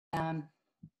down.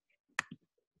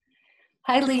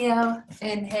 Hi, Leo.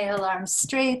 Inhale, arms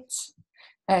straight.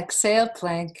 Exhale,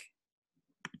 plank.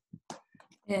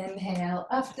 Inhale,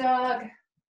 up dog.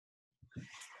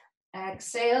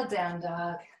 Exhale, down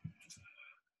dog.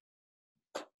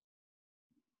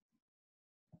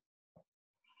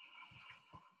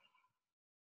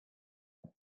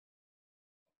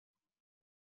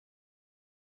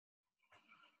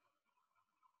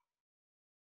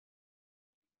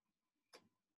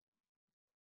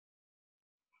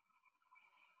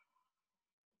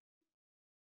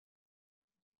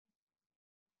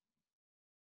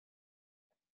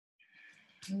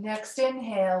 Next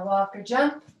inhale, walk or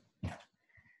jump.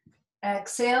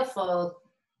 Exhale, fold.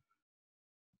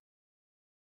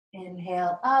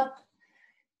 Inhale, up.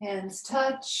 Hands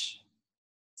touch.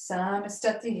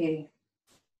 Samastatihi.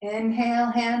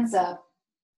 Inhale, hands up.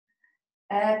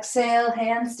 Exhale,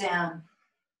 hands down.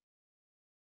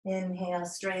 Inhale,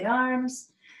 straight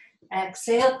arms.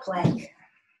 Exhale, plank.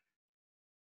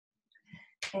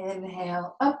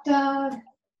 Inhale, up dog.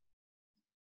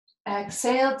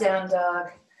 Exhale, down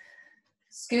dog.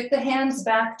 Scoot the hands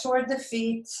back toward the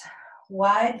feet.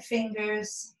 Wide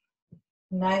fingers.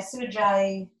 Nice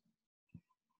ujjayi.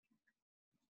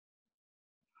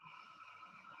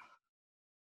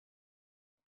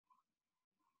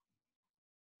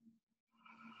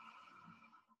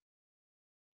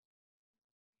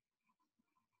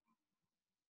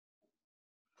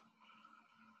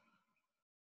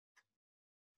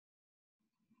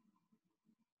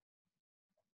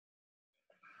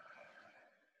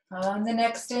 On the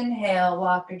next inhale,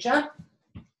 walk or jump.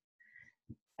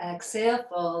 Exhale,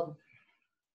 fold.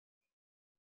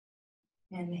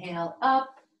 Inhale,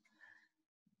 up.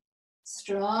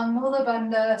 Strong Mula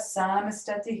Bandha,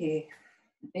 Samastatihi.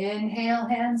 Inhale,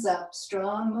 hands up.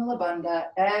 Strong Mula Bandha.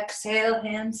 Exhale,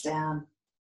 hands down.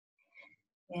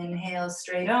 Inhale,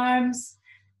 straight arms.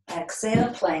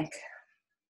 Exhale, plank.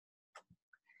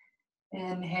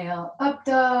 Inhale, up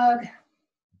dog.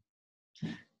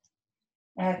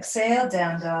 Exhale,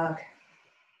 down dog.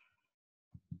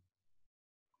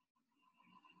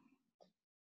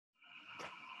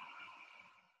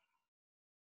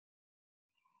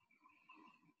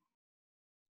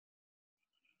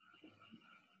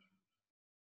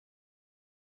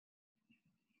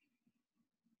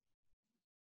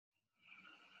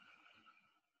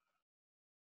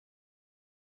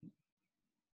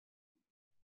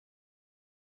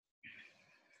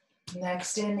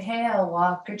 Next inhale,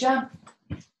 walk or jump.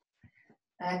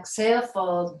 Exhale,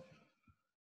 fold.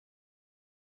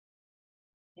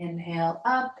 Inhale,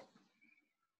 up.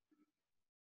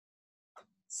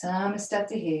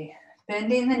 Samastatihi.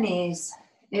 Bending the knees.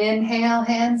 Inhale,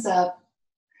 hands up.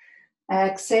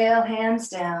 Exhale, hands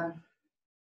down.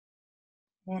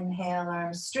 Inhale,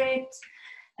 arms straight.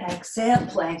 Exhale,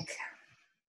 plank.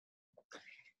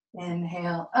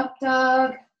 Inhale, up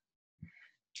dog.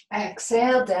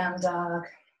 Exhale, down dog.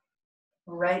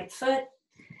 Right foot.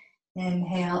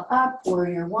 Inhale, up,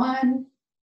 warrior one.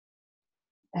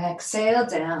 Exhale,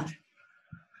 down.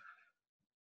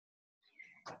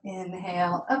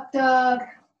 Inhale, up dog.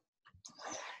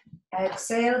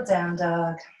 Exhale, down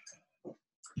dog.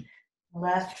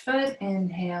 Left foot,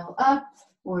 inhale, up,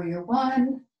 warrior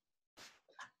one.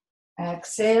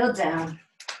 Exhale, down.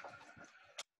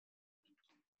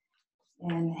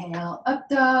 Inhale, up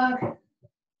dog.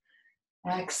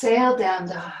 Exhale, down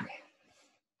dog.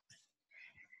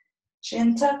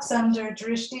 Chin tucks under,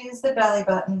 drishti is the belly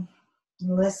button.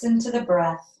 Listen to the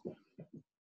breath.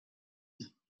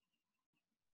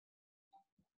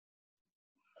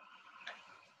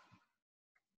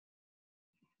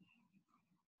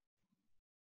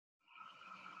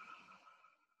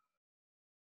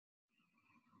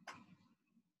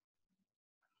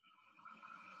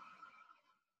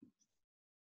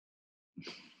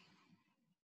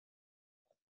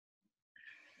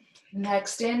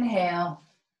 Next inhale.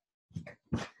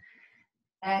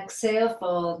 Exhale,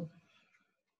 fold.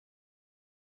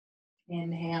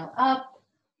 Inhale, up.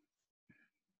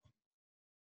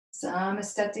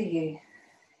 Samastatihi.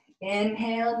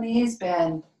 Inhale, knees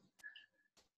bend.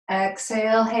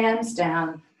 Exhale, hands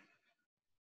down.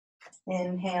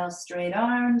 Inhale, straight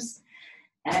arms.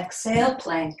 Exhale,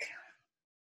 plank.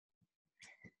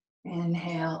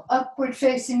 Inhale, upward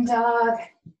facing dog.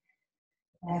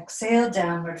 Exhale,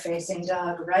 downward facing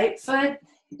dog. Right foot.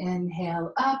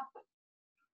 Inhale, up.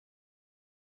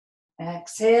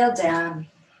 Exhale, down.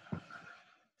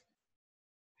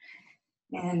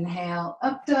 Inhale,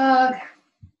 up dog.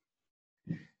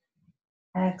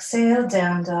 Exhale,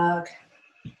 down dog.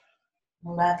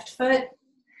 Left foot.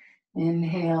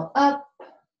 Inhale, up.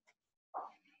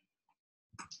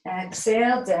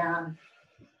 Exhale, down.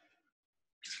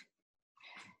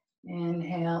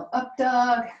 Inhale, up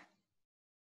dog.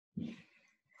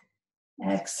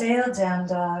 Exhale, down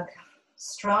dog.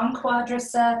 Strong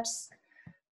quadriceps.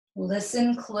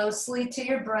 Listen closely to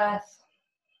your breath.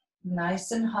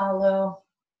 Nice and hollow.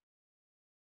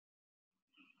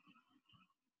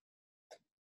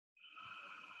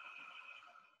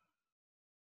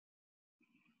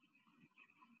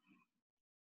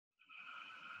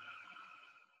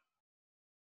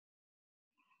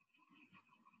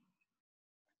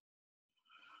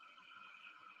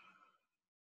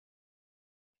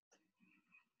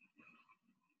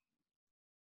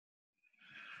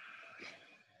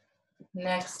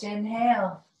 Next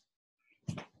inhale.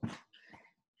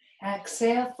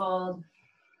 Exhale, fold.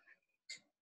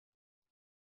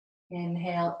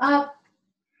 Inhale, up.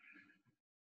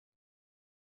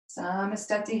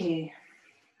 Samastatihi.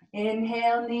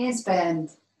 Inhale, knees bend.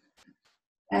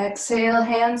 Exhale,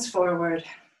 hands forward.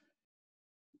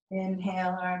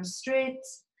 Inhale, arms straight.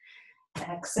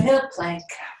 Exhale, plank.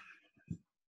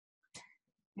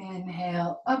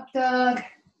 Inhale, up dog.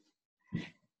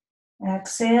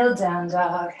 Exhale, down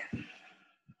dog.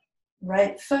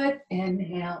 Right foot,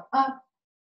 inhale, up.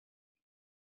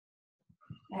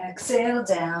 Exhale,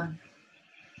 down.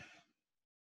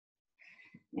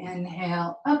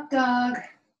 Inhale, up dog.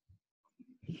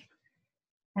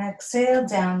 Exhale,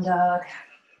 down dog.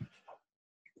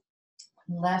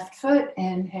 Left foot,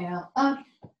 inhale, up.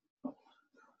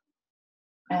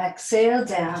 Exhale,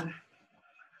 down.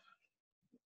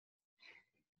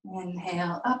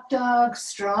 Inhale, up dog,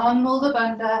 strong Mula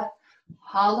Bandha,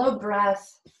 hollow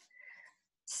breath,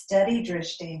 steady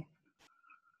drishti.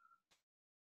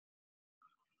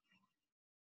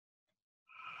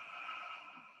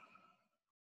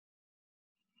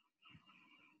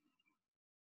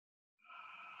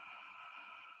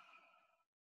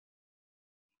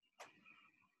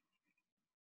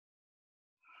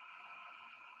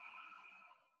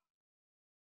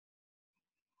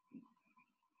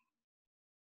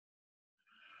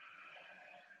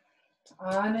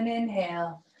 On an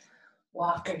inhale,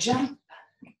 walk or jump.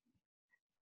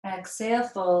 Exhale,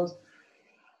 fold.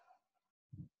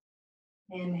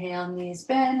 Inhale, knees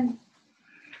bend.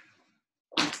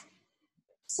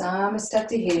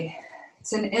 Samastatihi.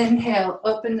 It's an inhale,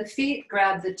 open the feet,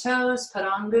 grab the toes,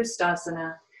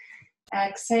 Padangustasana.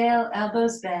 Exhale,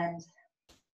 elbows bend.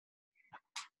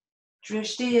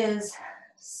 Drishti is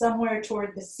somewhere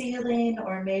toward the ceiling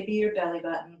or maybe your belly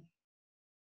button.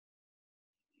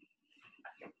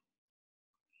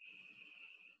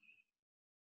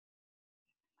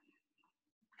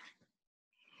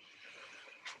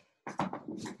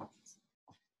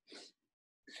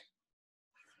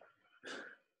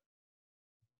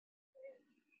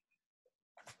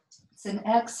 It's an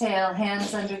exhale,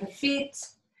 hands under the feet.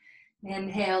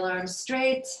 Inhale, arms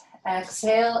straight.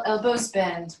 Exhale, elbows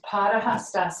bend.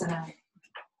 Padahastasana.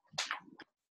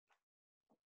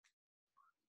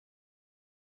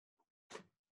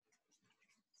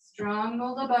 Strong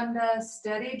Mula Bandha,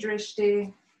 steady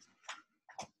drishti.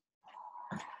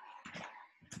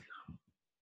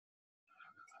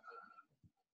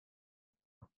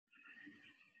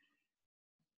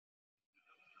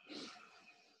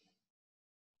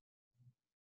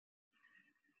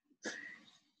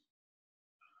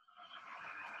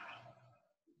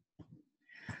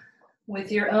 With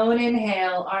your own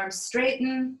inhale, arms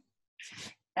straighten.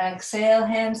 Exhale,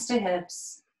 hands to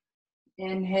hips.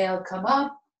 Inhale, come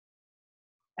up.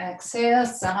 Exhale,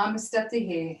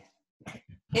 Sahamastatihi.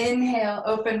 Inhale,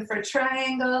 open for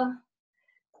triangle.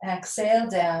 Exhale,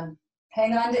 down.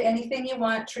 Hang on to anything you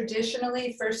want.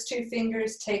 Traditionally, first two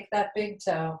fingers take that big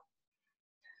toe.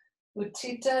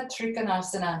 Uttita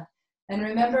Trikonasana. And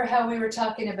remember how we were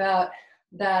talking about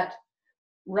that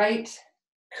right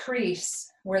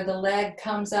crease where the leg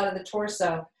comes out of the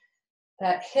torso.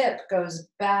 That hip goes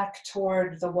back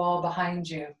toward the wall behind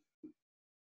you.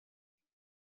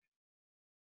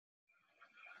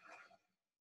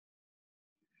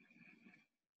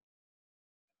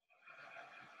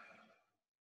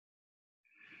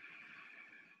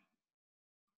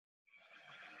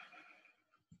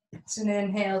 It's an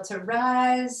inhale to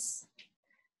rise.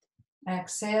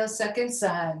 Exhale, second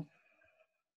side.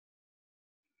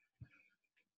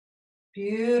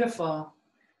 Beautiful.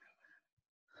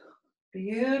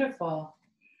 Beautiful.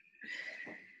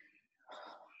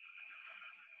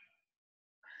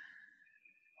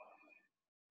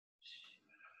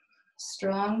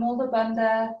 Strong Mula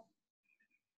Bandha.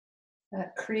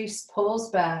 That crease pulls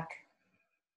back.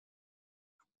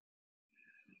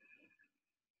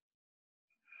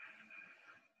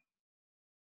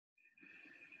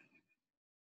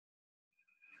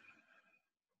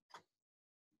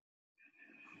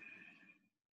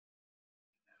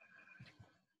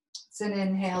 It's an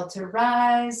inhale to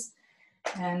rise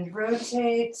and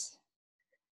rotate.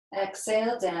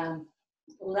 Exhale down.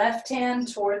 Left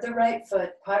hand toward the right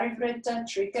foot, Parivrtta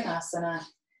Trikonasana.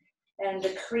 And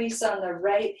the crease on the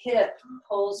right hip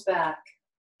pulls back.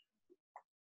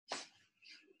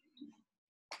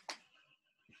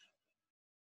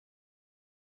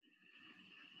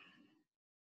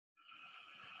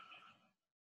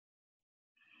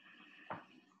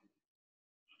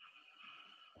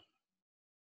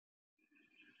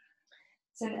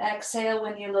 It's an exhale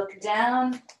when you look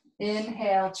down.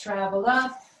 Inhale, travel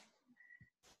up.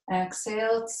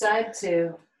 Exhale, side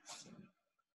two.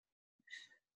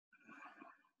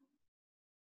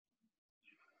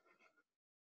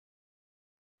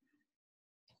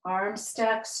 Arms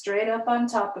stacked straight up on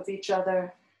top of each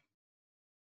other.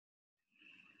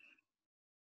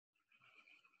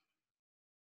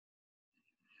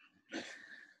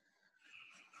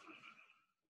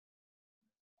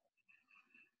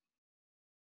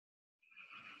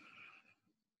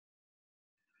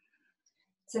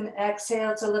 It's an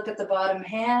exhale to look at the bottom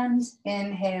hand.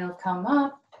 Inhale, come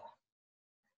up.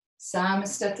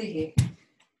 Samastatihi.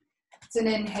 It's an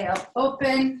inhale,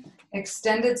 open,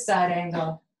 extended side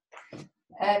angle.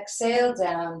 Exhale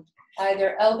down,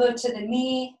 either elbow to the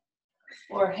knee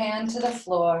or hand to the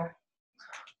floor.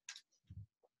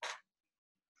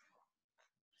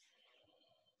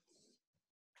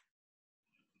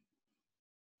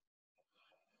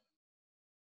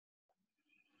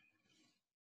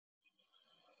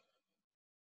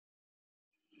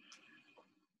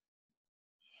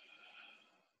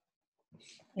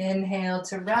 Inhale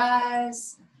to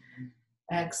rise.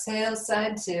 Exhale,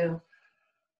 side two.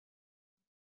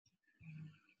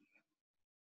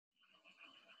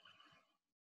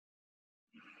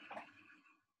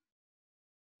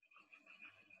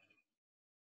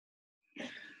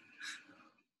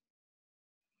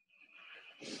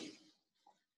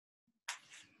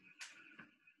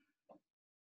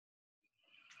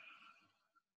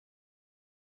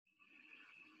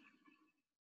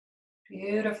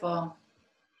 Beautiful.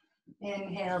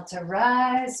 Inhale to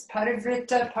rise,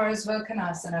 Parivrtta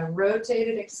Parsvakonasana,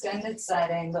 rotated extended side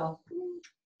angle.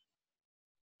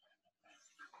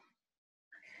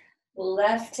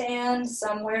 Left hand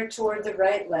somewhere toward the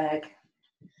right leg.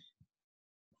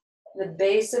 The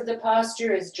base of the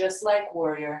posture is just like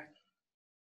warrior.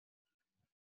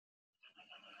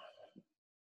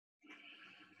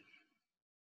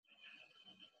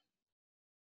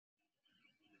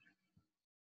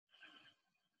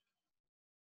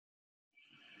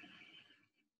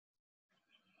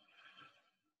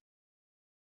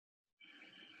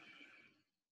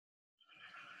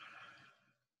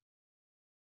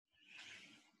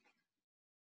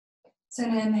 It's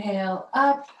an inhale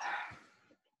up.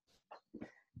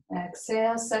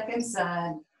 Exhale, second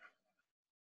side.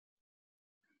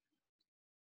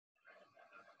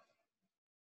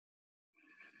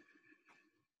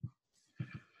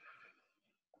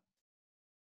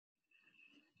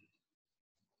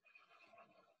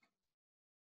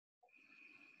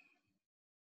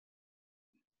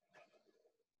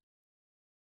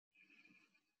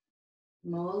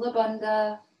 Mula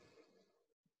Bandha.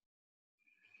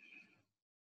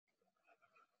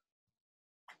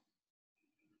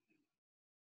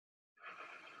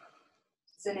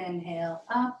 It's an inhale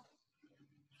up.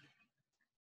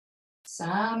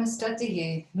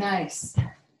 Samastatihi. Nice.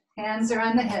 Hands are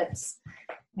on the hips.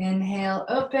 Inhale,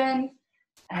 open.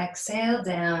 Exhale,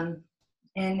 down.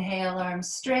 Inhale,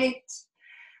 arms straight.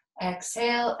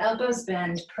 Exhale, elbows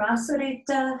bend.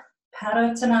 Prasarita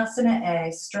Padottanasana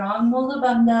A. Strong Mula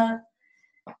Bandha.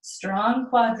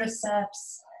 Strong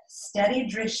quadriceps. Steady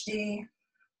drishti.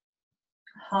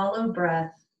 Hollow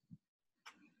breath.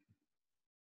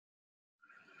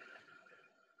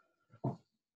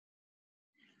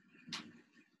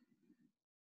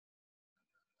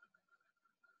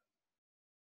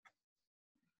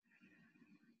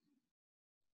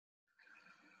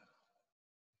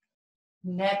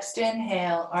 Next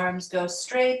inhale, arms go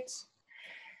straight.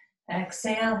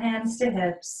 Exhale, hands to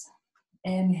hips.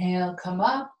 Inhale, come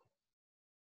up.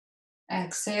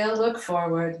 Exhale, look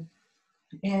forward.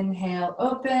 Inhale,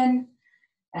 open.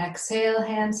 Exhale,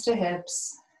 hands to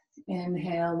hips.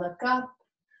 Inhale, look up.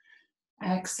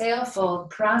 Exhale,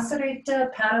 fold.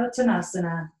 Prasarita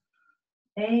Padottanasana.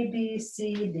 A, B,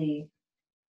 C, D.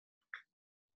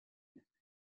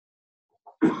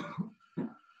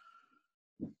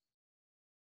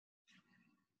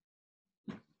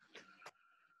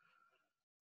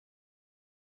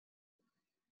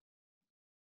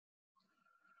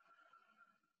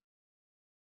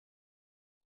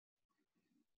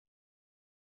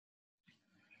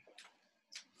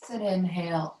 So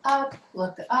inhale, up,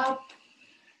 look up.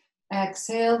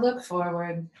 Exhale, look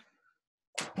forward.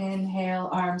 Inhale,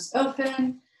 arms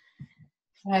open.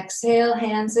 Exhale,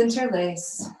 hands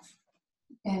interlace.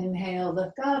 Inhale,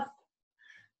 look up.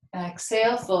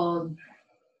 Exhale, fold.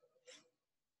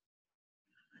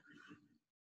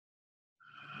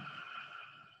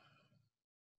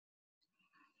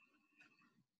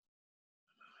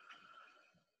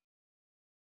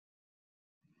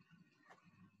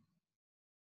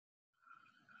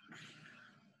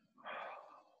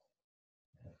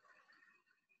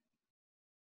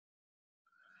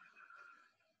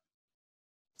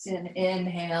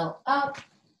 Inhale, up.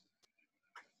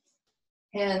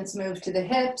 Hands move to the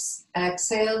hips.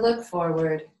 Exhale, look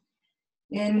forward.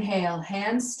 Inhale,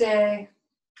 hands stay.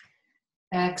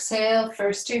 Exhale,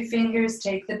 first two fingers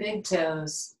take the big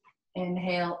toes.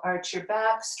 Inhale, arch your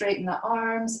back, straighten the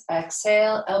arms.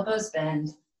 Exhale, elbows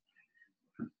bend.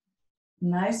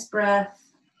 Nice breath.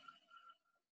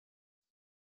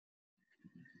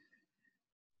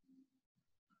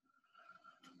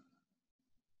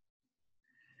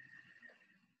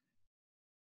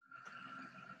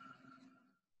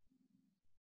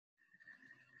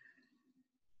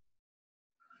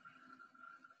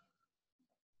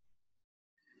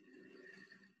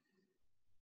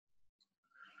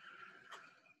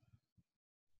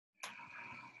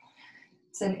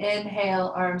 It's an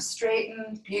inhale, arms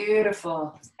straighten,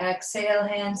 beautiful. Exhale,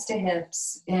 hands to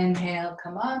hips. Inhale,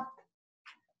 come up.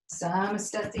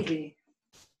 Samastatihi.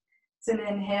 It's an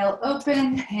inhale,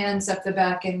 open, hands up the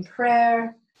back in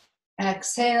prayer.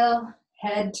 Exhale,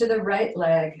 head to the right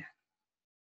leg.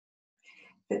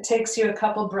 If it takes you a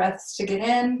couple breaths to get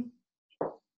in,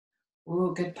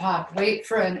 ooh, good pop. Wait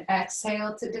for an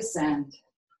exhale to descend.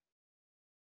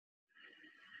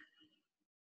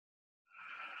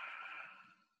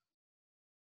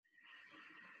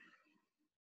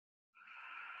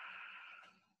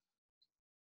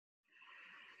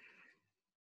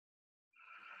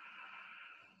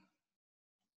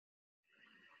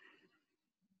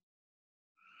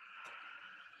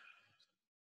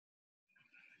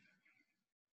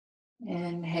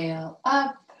 Inhale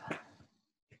up.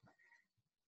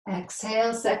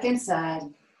 Exhale, second side.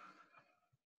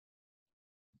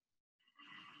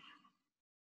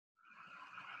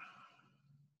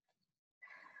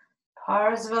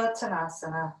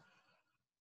 Parsvottanasana.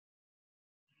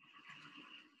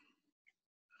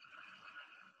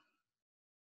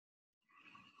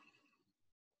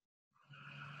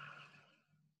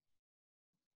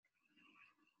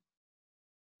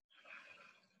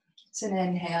 It's an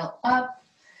inhale up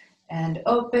and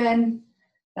open.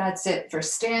 That's it for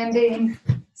standing.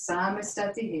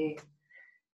 Samastatihi.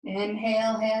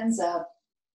 Inhale, hands up.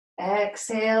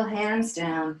 Exhale, hands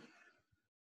down.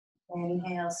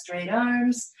 Inhale, straight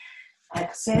arms.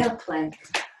 Exhale, plank.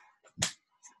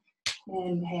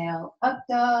 Inhale, up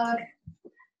dog.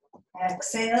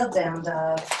 Exhale, down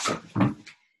dog.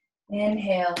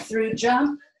 Inhale, through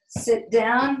jump. Sit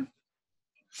down.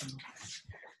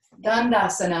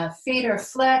 Dandasana. Feet are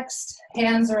flexed.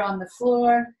 Hands are on the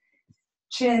floor.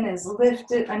 Chin is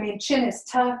lifted. Chin is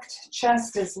tucked.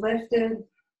 Chest is lifted.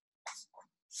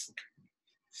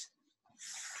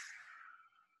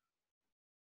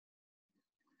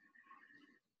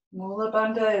 Mula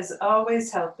Bandha is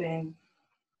always helping.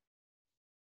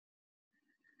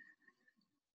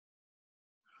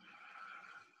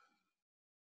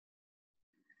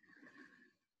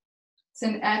 It's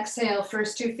an exhale.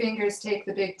 First two fingers take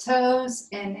the big toes.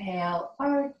 Inhale,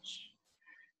 arch.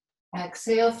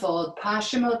 Exhale, fold.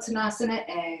 Paschimottanasana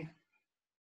A.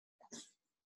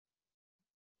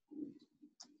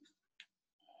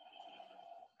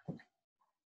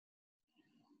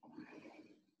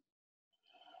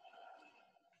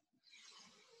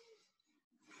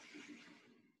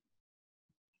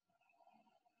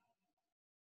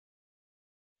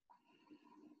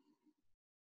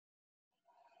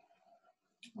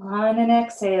 On an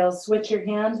exhale, switch your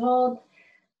hand hold.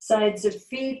 Sides of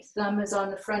feet, thumb is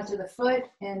on the front of the foot.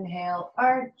 Inhale,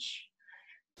 arch.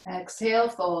 Exhale,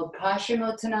 fold.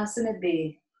 Paschimottanasana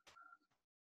B.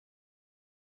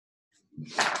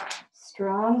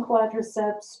 Strong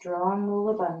quadriceps, strong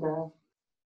Mula Bandha.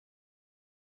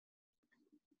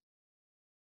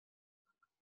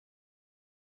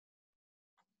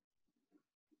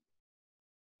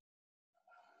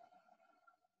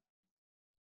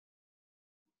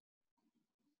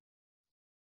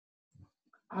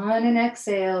 On an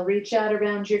exhale, reach out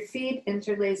around your feet,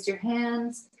 interlace your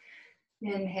hands.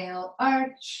 Inhale,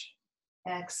 arch.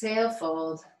 Exhale,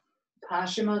 fold.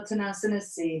 Paschimottanasana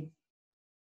C.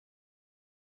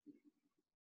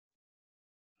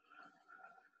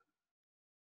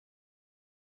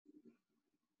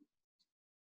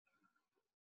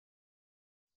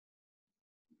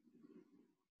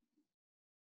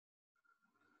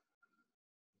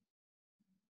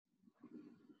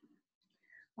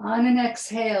 On an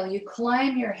exhale, you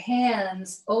climb your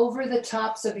hands over the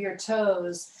tops of your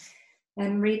toes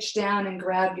and reach down and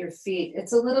grab your feet.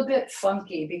 It's a little bit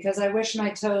funky because I wish my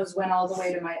toes went all the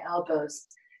way to my elbows.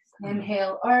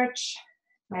 Inhale, arch.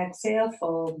 Exhale,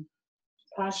 fold.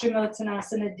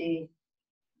 Paschimottanasana D.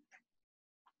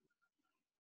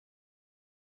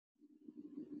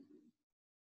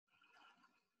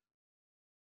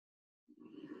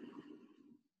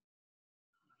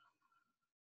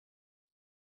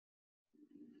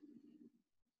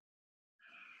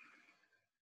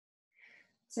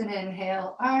 It's an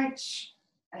inhale, arch.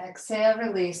 Exhale,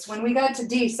 release. When we got to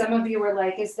D, some of you were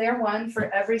like, is there one for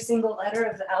every single letter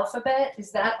of the alphabet?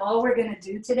 Is that all we're going to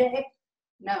do today?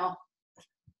 No,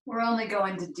 we're only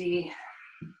going to D.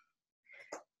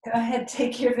 Go ahead,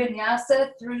 take your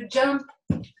vinyasa through jump,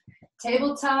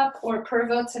 tabletop, or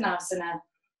purvottanasana.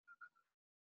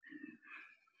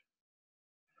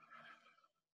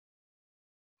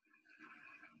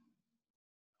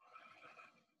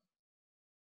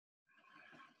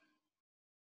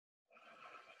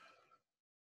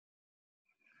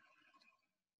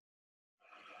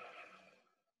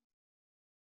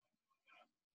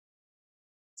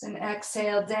 It's an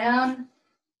exhale down.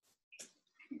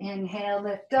 Inhale,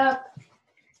 lift up.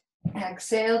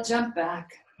 Exhale, jump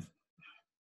back.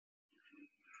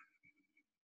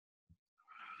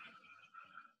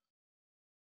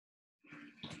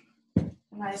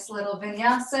 Nice little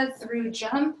vinyasa through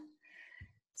jump.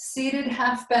 Seated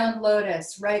half-bound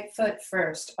lotus, right foot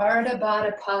first. Ardha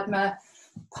Baddha Padma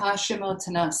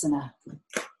Paschimottanasana.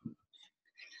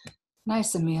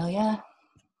 Nice, Amelia.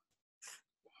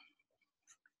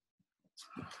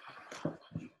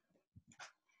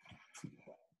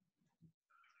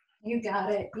 You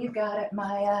got it,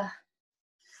 Maya.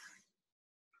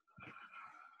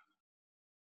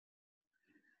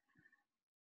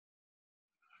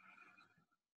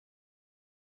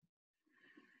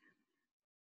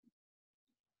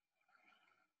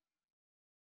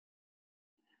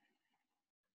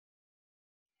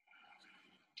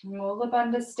 Mula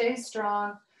Bandha, stay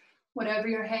strong. Whatever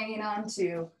you're hanging on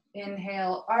to.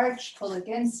 Inhale, arch, pull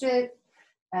against it.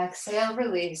 Exhale,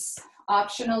 release.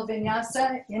 Optional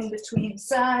vinyasa in between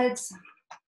sides.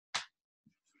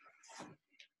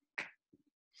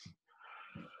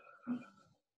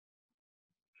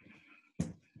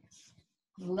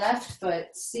 Left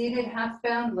foot, seated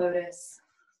half-bound lotus.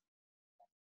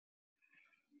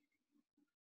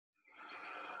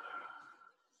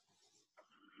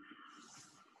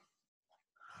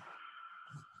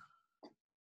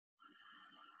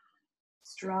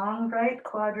 Strong right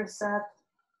quadricep.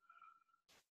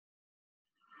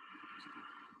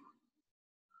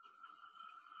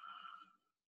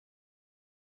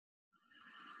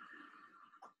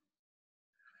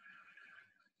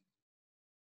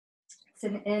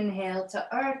 It's an inhale to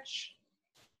arch.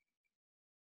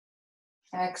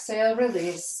 Exhale,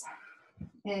 release.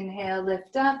 Inhale,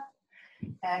 lift up.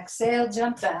 Exhale,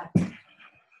 jump back.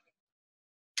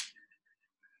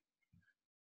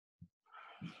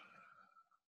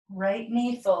 Right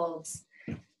knee folds.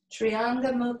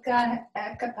 Trianga Mukha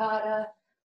Ekapada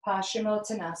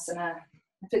Paschimottanasana.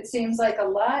 If it seems like a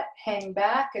lot, hang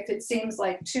back. If it seems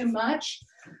like too much,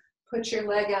 put your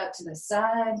leg out to the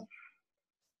side.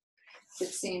 If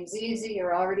it seems easy,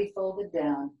 you're already folded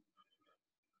down.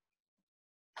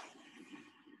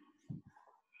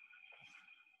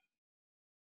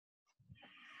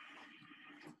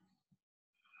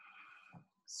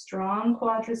 Strong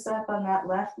quadricep on that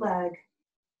left leg.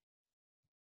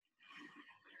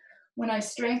 When I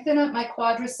strengthen up my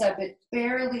quadricep, it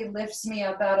barely lifts me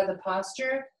up out of the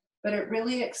posture, but it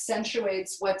really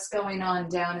accentuates what's going on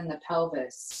down in the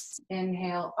pelvis.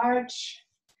 Inhale, arch,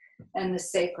 and the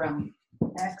sacrum.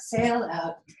 Exhale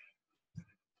out.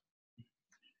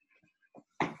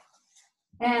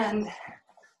 And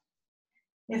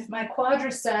if my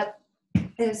quadricep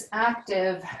is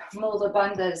active, Mula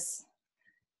Bandha's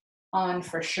on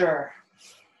for sure.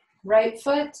 Right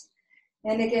foot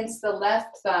in against the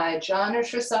left thigh, Janu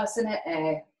Sirsasana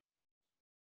A.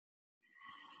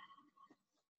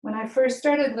 When I first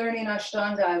started learning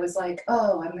Ashtanga, I was like,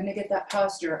 oh, I'm gonna get that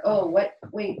posture. Oh,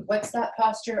 what's that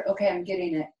posture? Okay, I'm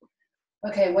getting it.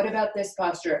 Okay, what about this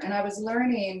posture? And I was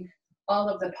learning all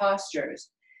of the postures.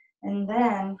 And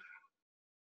then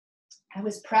I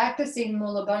was practicing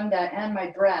Mula Bandha and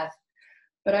my breath,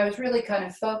 but I was really kind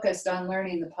of focused on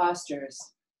learning the postures.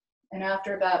 And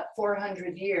after about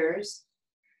 400 years,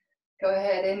 go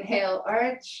ahead, inhale,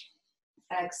 arch,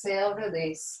 exhale,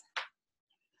 release.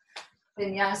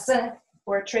 Vinyasa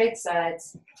or trade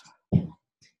sides.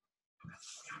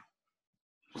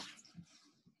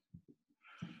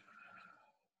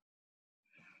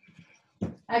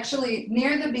 Actually,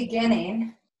 near the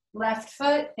beginning, left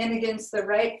foot in against the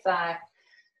right thigh,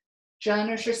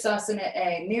 Janushirasana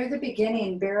A. Near the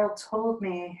beginning, Beryl told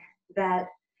me that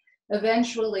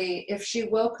eventually, if she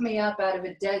woke me up out of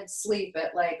a dead sleep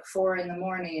at like 4 in the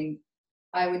morning,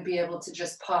 I would be able to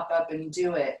just pop up and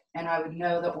do it. And I would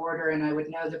know the order and I would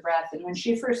know the breath. And when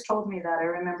she first told me that, I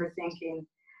remember thinking,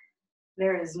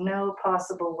 there is no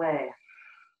possible way.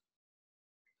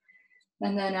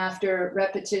 And then after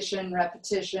repetition,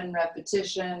 repetition,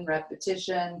 repetition,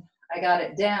 repetition, I got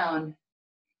it down.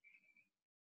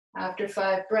 After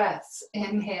 5 breaths,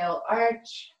 inhale,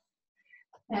 arch.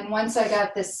 And once I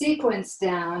got the sequence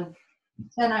down,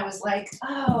 then I was like,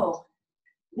 oh,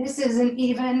 this isn't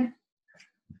even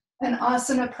an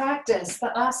asana practice.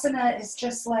 The asana is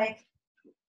just like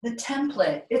the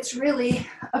template. It's really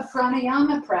a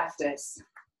pranayama practice.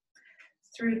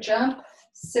 Through jump,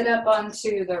 sit up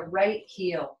onto the right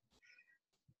heel.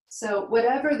 So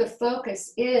whatever the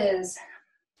focus is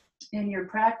in your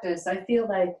practice, I feel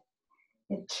like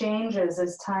it changes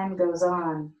as time goes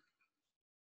on.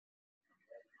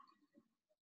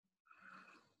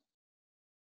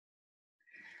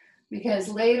 Because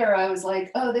later I was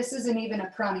like, oh, this isn't even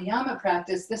a pranayama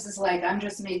practice. This is like, I'm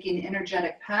just making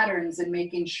energetic patterns and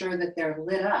making sure that they're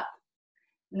lit up.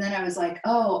 And then I was like,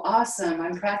 oh, awesome.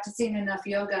 I'm practicing enough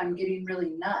yoga. I'm getting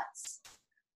really nuts.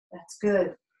 That's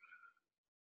good.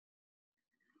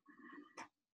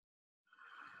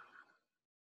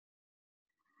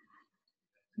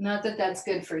 Not that that's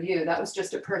good for you. That was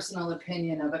just a personal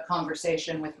opinion of a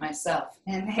conversation with myself.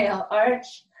 Inhale,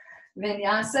 arch,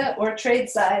 vinyasa, or trade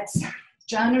sides.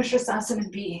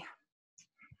 Janushirasana B.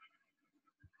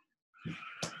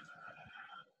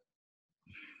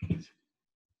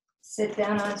 Sit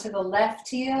down onto the left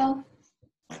heel.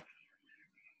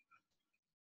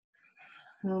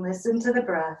 And listen to the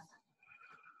breath.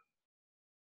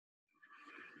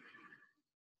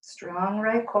 Strong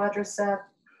right quadricep.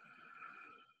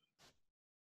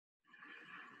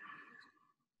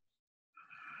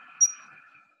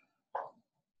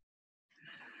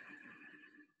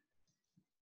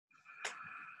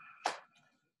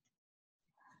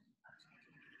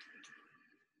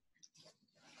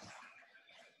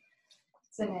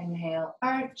 It's an inhale,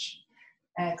 arch.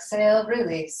 Exhale,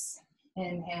 release.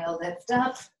 Inhale, lift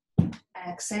up.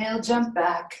 Exhale, jump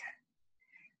back.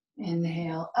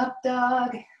 Inhale, up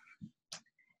dog.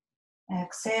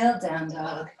 Exhale, down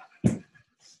dog.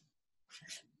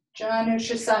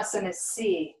 Janushirasana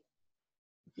C.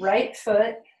 Right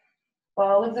foot,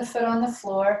 ball of the foot on the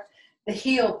floor. The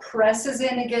heel presses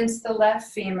in against the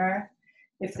left femur.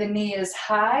 If the knee is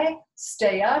high,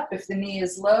 stay up. If the knee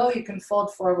is low, you can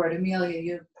fold forward. Amelia,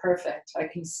 you're perfect. I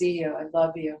can see you. I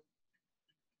love you.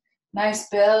 Nice,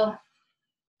 Bill.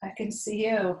 I can see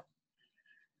you.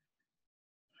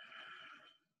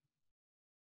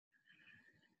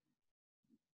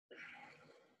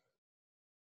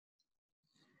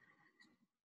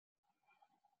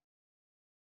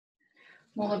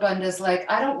 Mulabunda's like,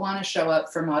 I don't want to show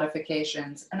up for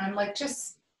modifications. And I'm like,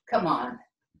 just come on.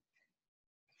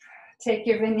 Take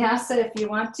your vinyasa if you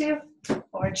want to,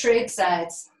 or trade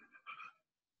sides.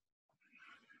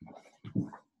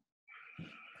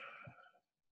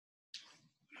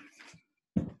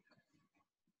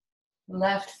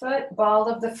 Left foot, ball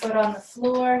of the foot on the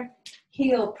floor.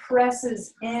 Heel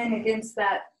presses in against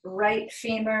that right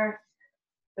femur.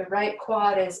 The right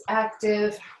quad is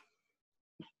active.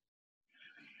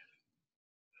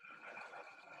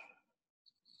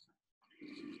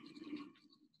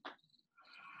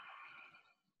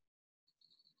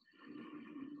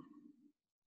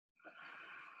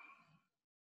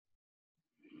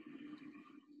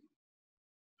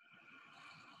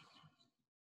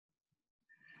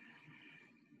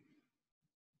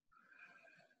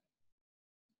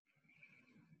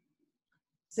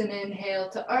 It's an inhale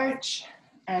to arch,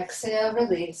 exhale,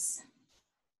 release.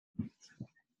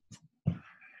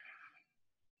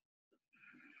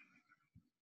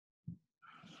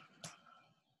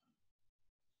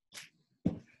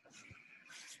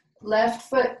 Left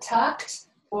foot tucked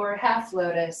or half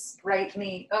lotus, right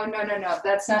knee. Oh, no, no, no,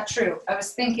 that's not true. I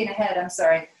was thinking ahead, I'm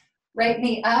sorry. Right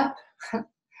knee up,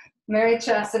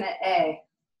 Marichasana A.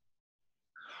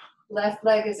 Left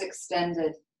leg is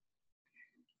extended.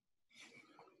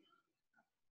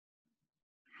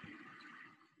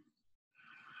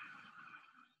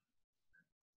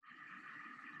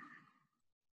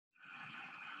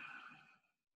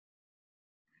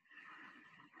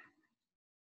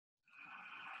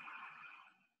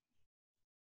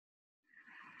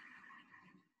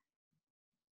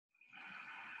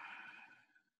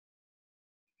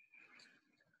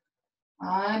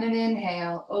 On an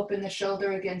inhale, open the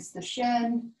shoulder against the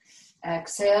shin.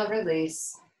 Exhale,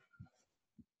 release.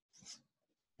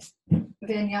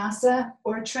 Vinyasa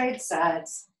or trade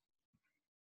sides.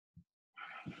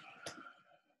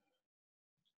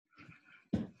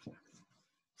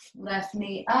 Left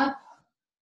knee up,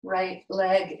 right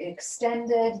leg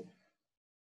extended.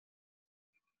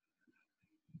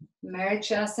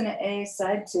 Marichyasana A,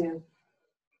 side 2.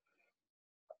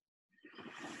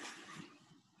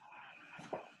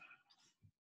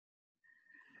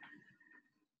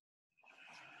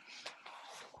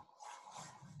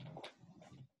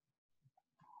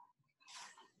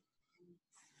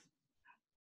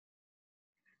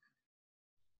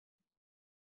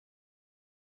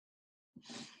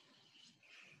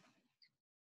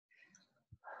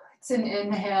 It's an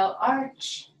inhale,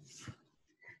 arch.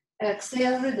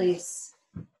 Exhale, release.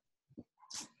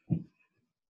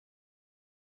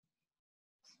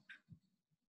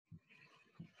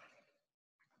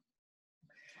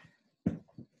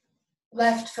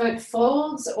 Left foot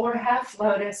folds or half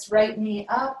lotus, right knee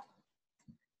up.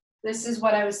 This is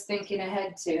what I was thinking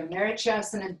ahead to,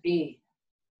 Marichyasana B.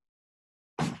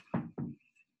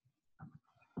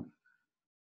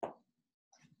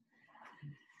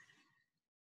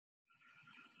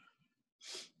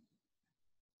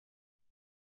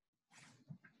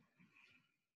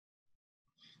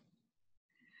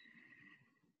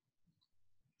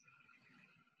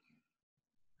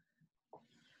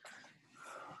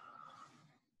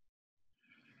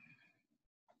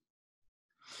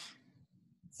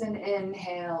 It's an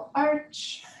inhale,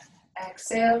 arch.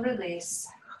 Exhale, release.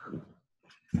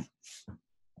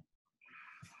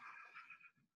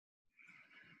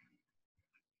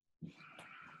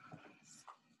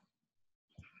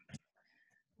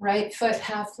 Right foot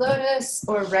half lotus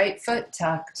or right foot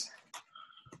tucked.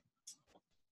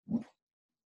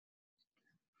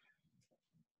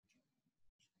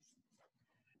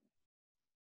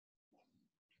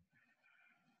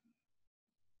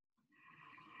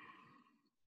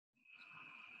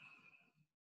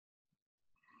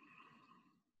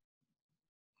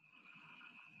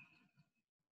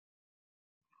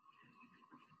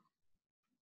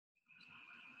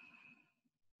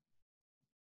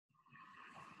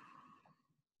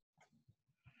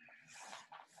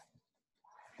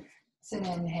 It's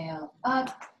an inhale,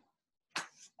 up.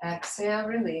 Exhale,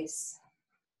 release.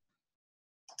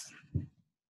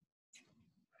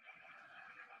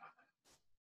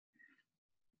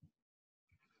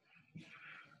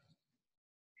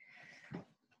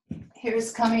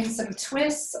 Here's coming some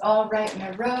twists, all right in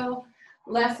a row.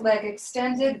 Left leg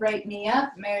extended, right knee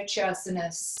up,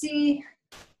 Marichyasana C.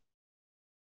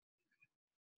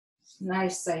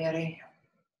 Nice, Sayuri.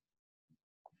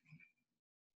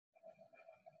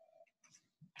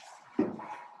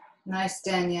 Nice,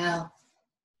 Danielle.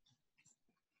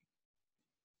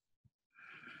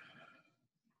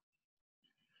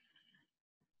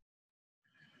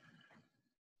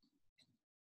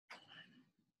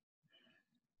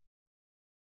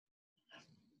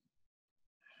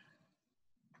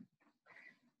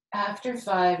 After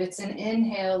 5, it's an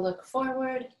inhale, look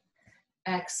forward.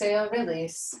 Exhale,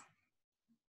 release.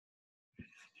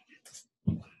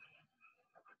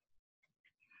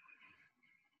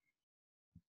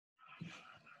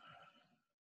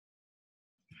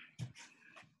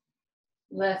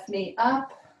 Left knee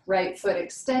up, right foot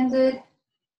extended.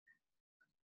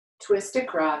 Twist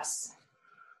across.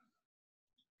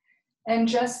 And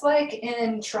just like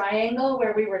in triangle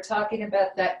where we were talking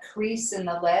about that crease in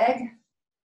the leg,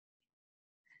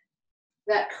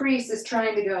 that crease is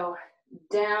trying to go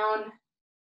down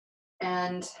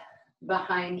and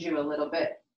behind you a little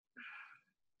bit.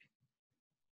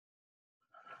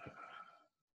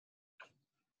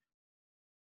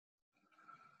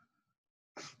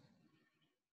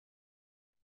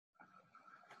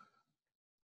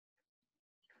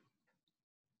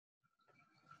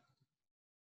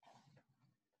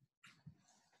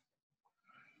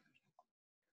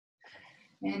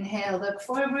 Inhale, look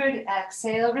forward.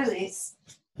 Exhale, release.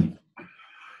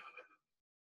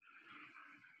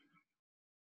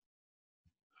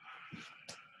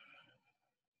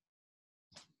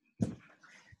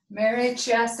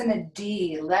 Marichyasana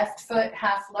D, left foot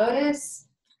half lotus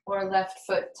or left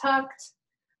foot tucked,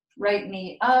 right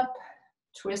knee up,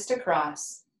 twist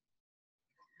across.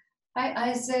 Hi,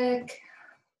 Isaac.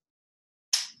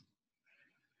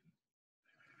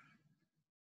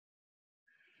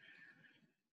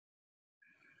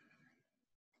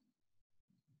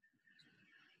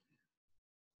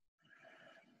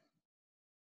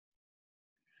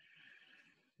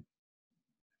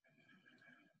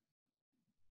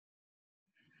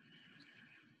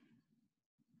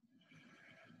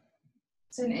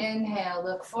 It's an inhale,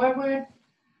 look forward.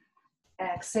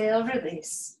 Exhale,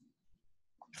 release.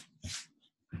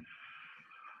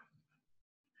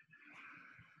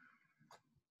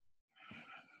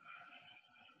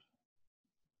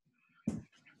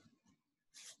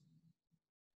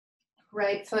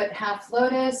 Right foot half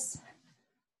lotus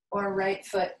or right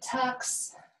foot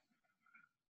tucks.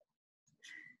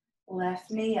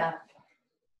 Left knee up.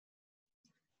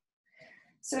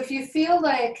 So if you feel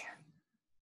like,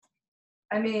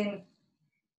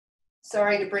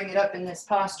 sorry to bring it up in this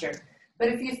posture, but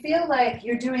if you feel like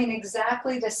you're doing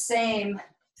exactly the same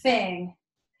thing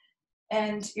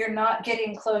and you're not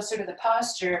getting closer to the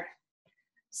posture,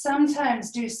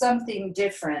 sometimes do something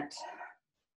different.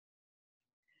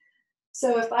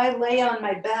 So if I lay on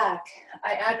my back,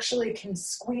 I actually can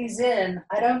squeeze in.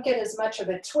 I don't get as much of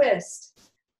a twist,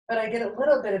 but I get a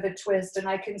little bit of a twist and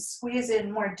I can squeeze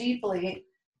in more deeply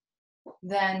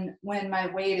than when my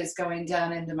weight is going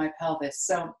down into my pelvis.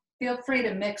 So feel free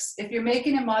to mix. If you're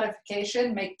making a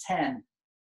modification, make 10.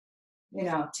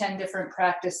 10 different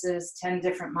practices, 10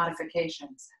 different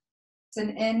modifications. It's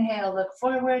an inhale, look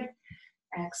forward.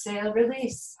 Exhale,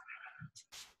 release.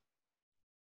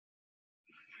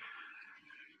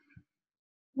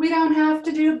 We don't have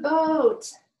to do boat.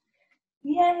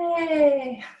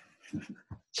 Yay!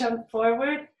 Jump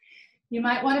forward. You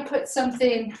might want to put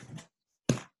something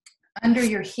under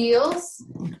your heels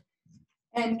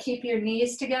and keep your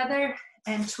knees together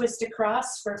and twist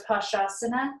across for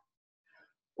Pashasana.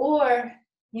 Or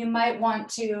you might want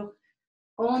to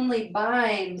only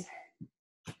bind.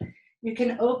 You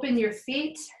can open your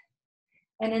feet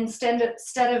and instead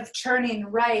of turning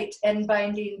right and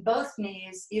binding both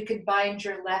knees, you could bind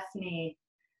your left knee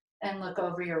and look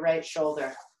over your right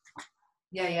shoulder.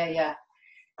 Yeah.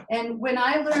 And when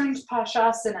I learned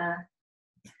Pashasana,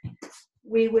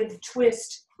 we would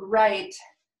twist right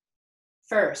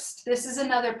first. This is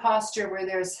another posture where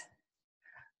there's,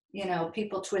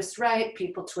 people twist right,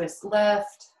 people twist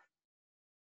left.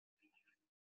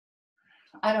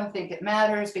 I don't think it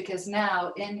matters because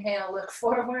now inhale, look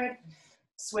forward,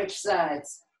 switch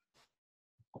sides.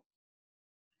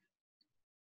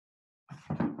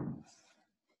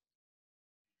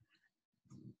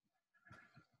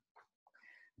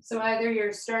 So either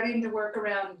you're starting to work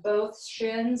around both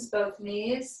shins, both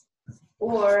knees,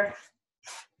 or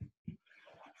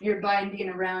you're binding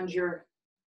around your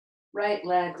right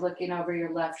leg, looking over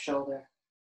your left shoulder.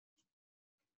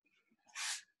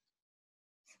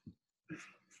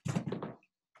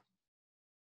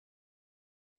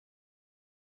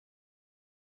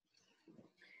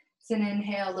 It's an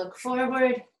inhale, look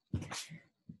forward.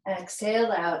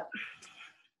 Exhale out.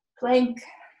 Plank.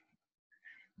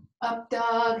 Up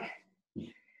dog.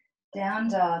 Down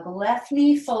dog. Left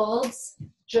knee folds,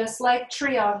 just like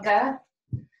Trianga.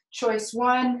 Choice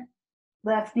 1,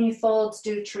 left knee folds,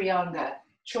 do Trianga.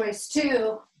 Choice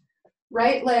 2,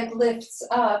 right leg lifts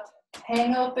up,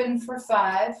 hang open for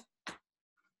 5.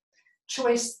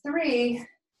 Choice 3,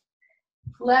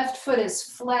 left foot is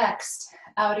flexed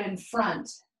out in front.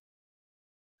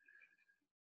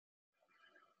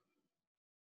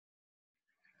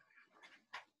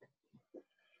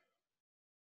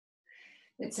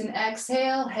 It's an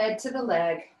exhale, head to the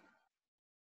leg.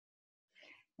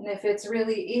 And if it's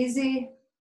really easy,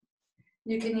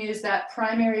 you can use that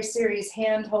primary series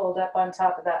hand hold up on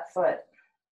top of that foot.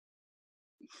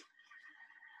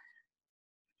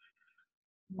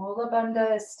 Mula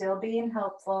Bandha is still being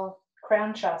helpful.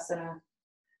 Crown Chasana.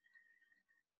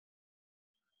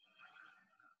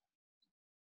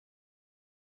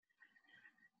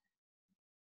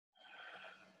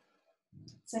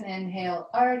 It's an inhale,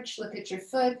 arch, look at your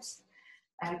foot.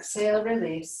 Exhale,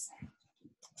 release.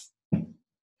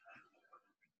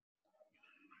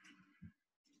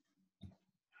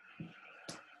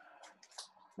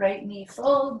 Right knee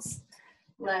folds,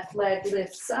 left leg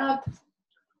lifts up,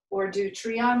 or do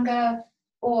Trianga,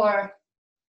 or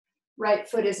right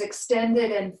foot is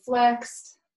extended and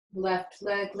flexed, left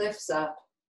leg lifts up.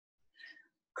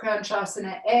 Crown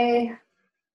Chasana A.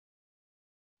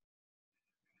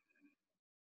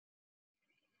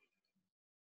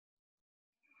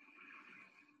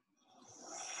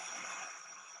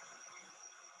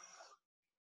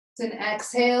 It's an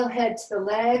exhale, head to the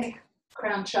leg,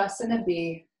 Crown Chasana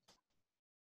B.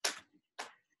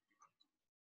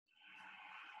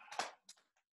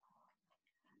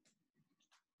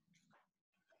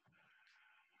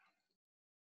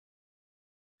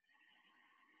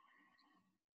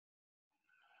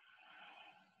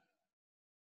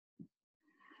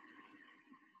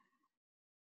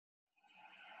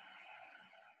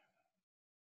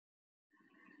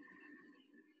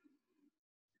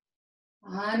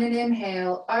 On an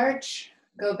inhale, arch,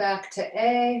 go back to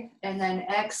A, and then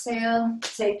exhale,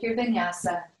 take your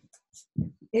vinyasa.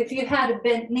 If you had a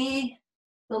bent knee,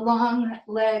 the long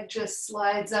leg just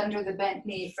slides under the bent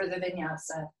knee for the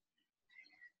vinyasa.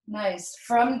 Nice.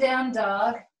 From down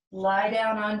dog, lie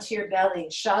down onto your belly,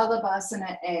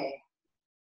 Shalabhasana A.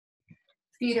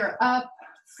 Feet are up,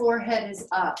 forehead is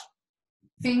up.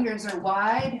 Fingers are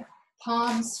wide,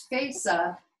 palms face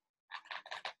up.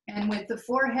 And with the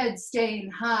forehead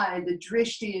staying high, the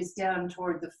drishti is down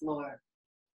toward the floor.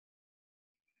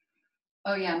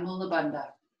 Oh yeah, Mula Bandha.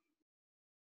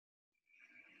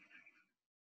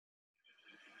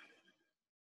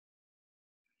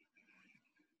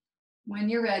 When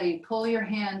you're ready, pull your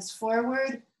hands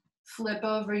forward, flip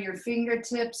over your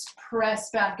fingertips,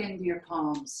 press back into your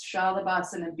palms.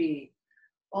 Shalabhasana B.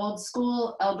 Old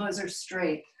school, elbows are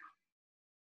straight.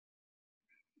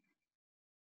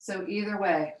 So either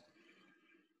way.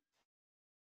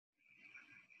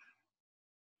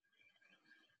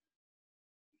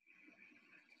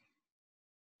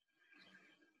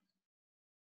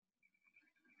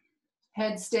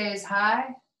 Head stays high,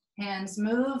 hands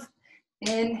move.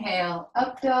 Inhale,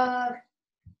 up dog.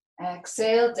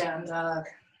 Exhale, down dog.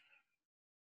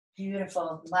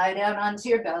 Beautiful. Lie down onto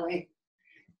your belly.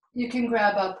 You can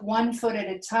grab up 1 foot at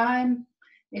a time.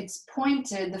 It's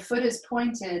pointed, the foot is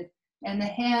pointed, and the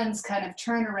hands kind of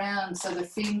turn around so the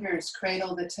fingers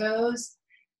cradle the toes,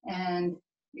 and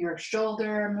your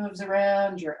shoulder moves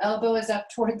around, your elbow is up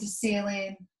toward the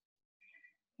ceiling.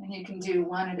 And you can do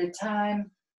 1 at a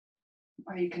time,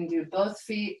 or you can do both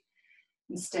feet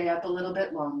and stay up a little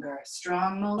bit longer.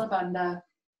 Strong Mula Bandha.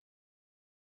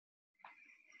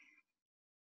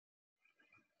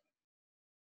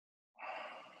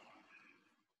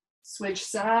 Switch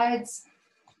sides.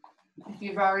 If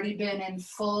you've already been in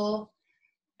full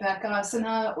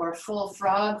Bakasana or full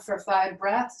frog for 5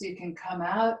 breaths, you can come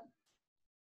out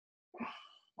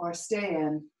or stay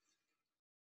in.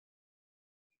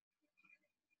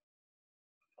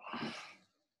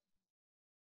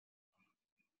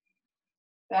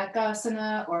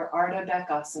 Bakasana or Ardha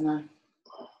Bakasana.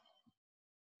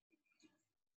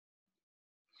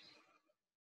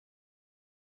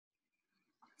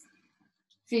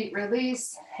 Feet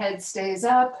release, head stays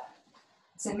up.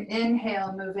 It's an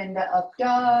inhale, move into up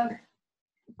dog.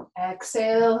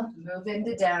 Exhale, move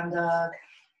into down dog.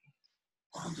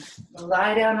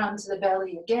 Lie down onto the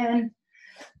belly again.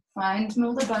 Find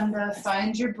Mula Bandha,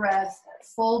 find your breath,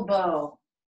 full bow.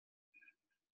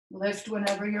 Lift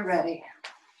whenever you're ready.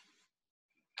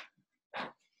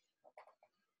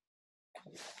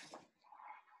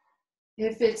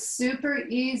 If it's super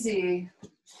easy,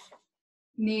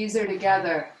 knees are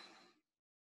together.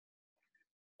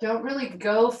 Don't really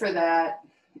go for that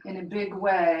in a big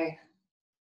way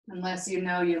unless you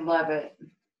know you love it.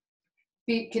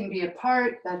 Feet can be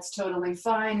apart, that's totally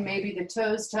fine. Maybe the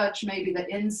toes touch, maybe the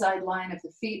inside line of the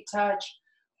feet touch.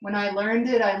 When I learned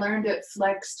it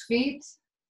flexed feet.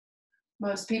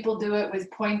 Most people do it with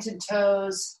pointed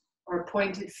toes or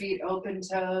pointed feet, open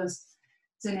toes.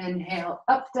 It's an inhale,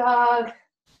 up dog.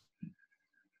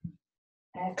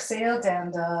 Exhale,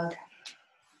 down dog.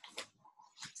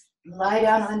 Lie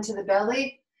down onto the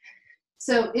belly.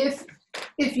 So if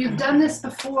you've done this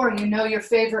before, you know your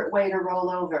favorite way to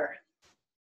roll over.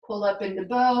 Pull up into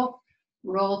bow,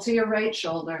 roll to your right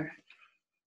shoulder.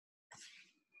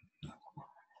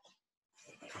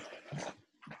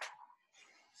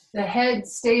 The head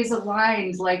stays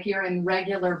aligned like you're in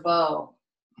regular bow.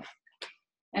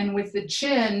 And with the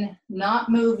chin not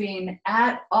moving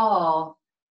at all,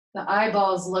 the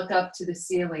eyeballs look up to the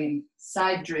ceiling,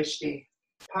 side drishti.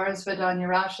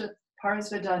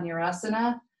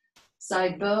 Parsvadanyarasana,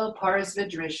 side bow,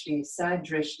 Parsvadrishti, side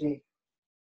drishti.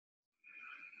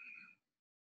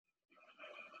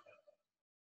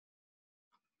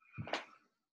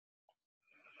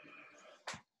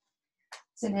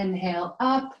 It's an inhale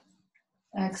up,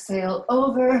 exhale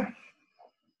over,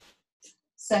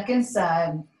 second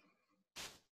side.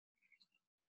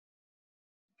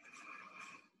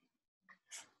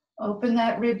 Open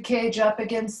that rib cage up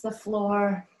against the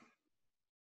floor.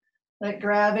 Let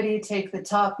gravity take the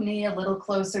top knee a little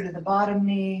closer to the bottom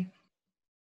knee.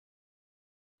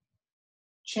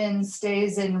 Chin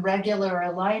stays in regular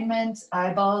alignment.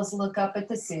 Eyeballs look up at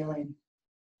the ceiling.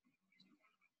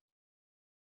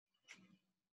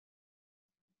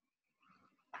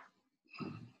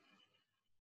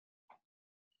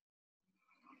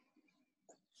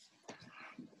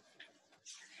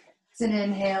 It's an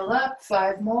inhale up,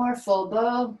 5 more, full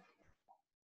bow.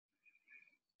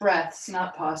 Breaths,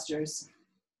 not postures.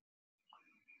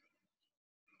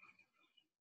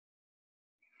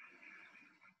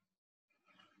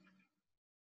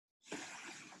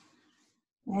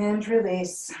 And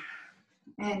release.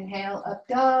 Inhale, up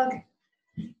dog.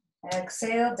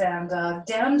 Exhale, down dog.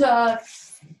 Down dog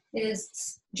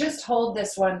is, just hold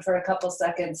this one for a couple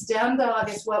seconds. Down dog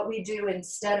is what we do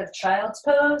instead of child's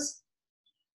pose.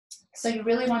 So you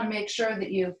really want to make sure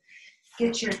that you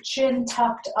get your chin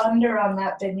tucked under on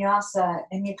that vinyasa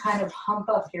and you kind of hump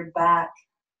up your back.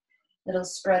 It'll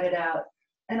spread it out.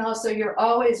 And also you're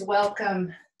always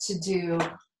welcome to do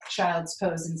child's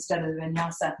pose instead of the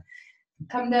vinyasa.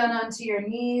 Come down onto your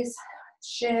knees,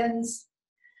 shins.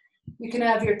 You can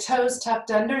have your toes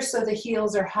tucked under so the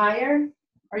heels are higher,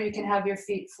 or you can have your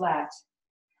feet flat.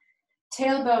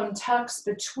 Tailbone tucks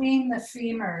between the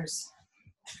femurs.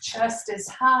 Chest is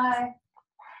high,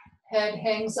 head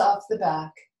hangs off the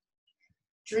back.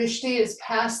 Drishti is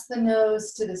past the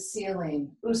nose to the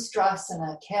ceiling.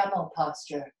 Ustrasana, camel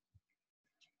posture.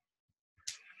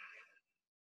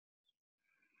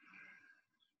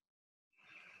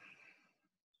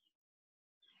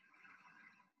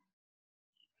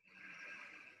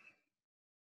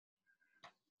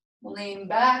 Lean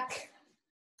back,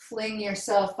 fling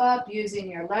yourself up using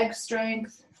your leg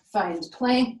strength. Find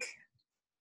plank,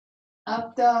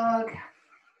 up dog,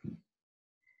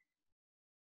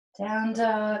 down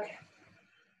dog.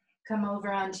 Come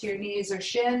over onto your knees or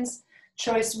shins.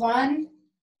 Choice one,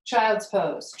 child's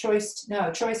pose. Choice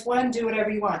one, do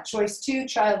whatever you want. Choice two,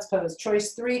 child's pose.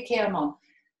 Choice three, camel.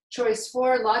 Choice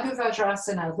four, Laghu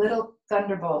Vajrasana, little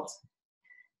thunderbolt.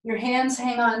 Your hands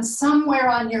hang on somewhere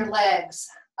on your legs.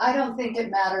 I don't think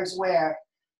it matters where.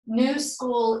 New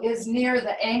school is near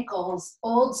the ankles.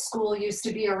 Old school used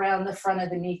to be around the front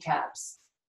of the kneecaps.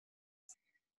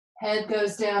 Head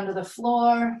goes down to the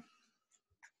floor.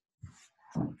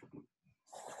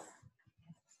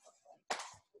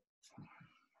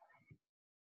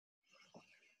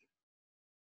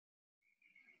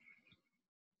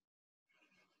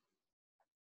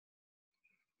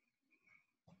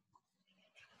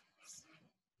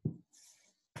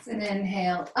 It's an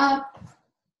inhale up.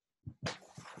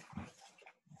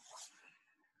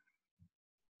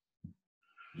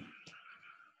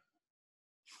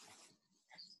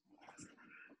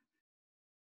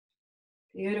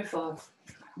 Beautiful.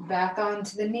 Back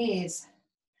onto the knees.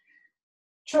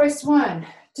 Choice one,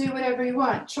 do whatever you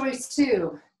want. Choice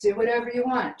two, do whatever you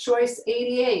want. Choice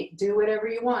 88, do whatever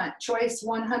you want. Choice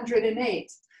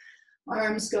 108.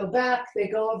 Arms go back, they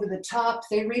go over the top,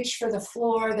 they reach for the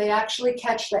floor, they actually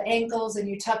catch the ankles, and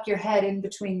you tuck your head in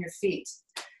between your feet.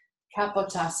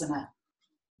 Kapotasana.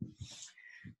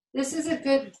 This is a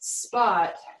good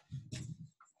spot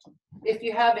if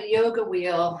you have a yoga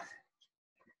wheel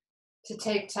to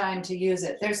take time to use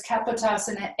it. There's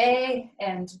Kapotasana A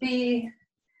and B.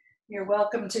 You're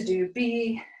welcome to do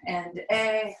B and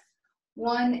A.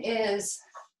 One is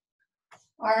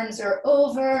arms are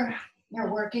over.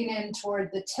 You're working in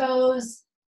toward the toes.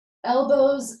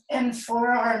 Elbows and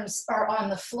forearms are on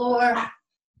the floor.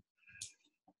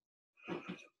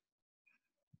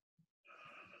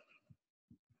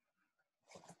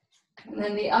 And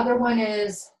then the other one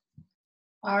is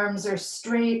arms are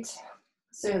straight.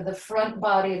 So the front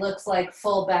body looks like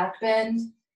full back bend.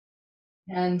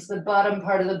 And the bottom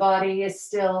part of the body is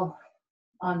still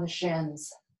on the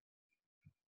shins.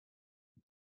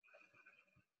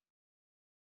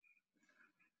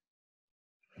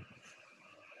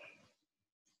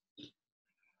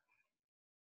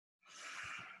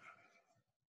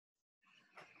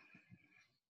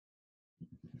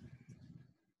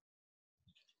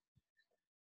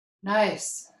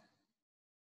 Nice.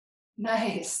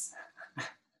 Nice.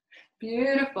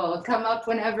 Beautiful. Come up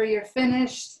whenever you're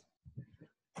finished.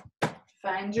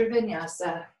 Find your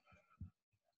vinyasa.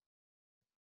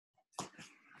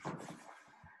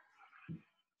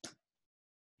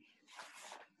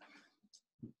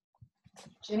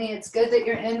 Ginny, it's good that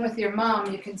you're in with your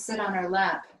mom. You can sit on her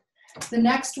lap. The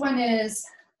next one is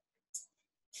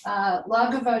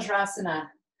Laghu Vajrasana.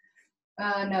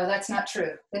 No, that's not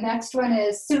true. The next one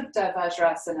is Supta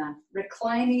Vajrasana,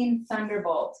 reclining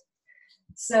thunderbolt.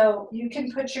 So you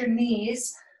can put your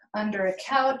knees under a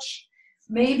couch.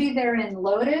 Maybe they're in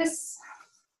lotus.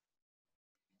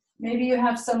 Maybe you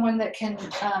have someone that can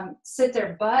sit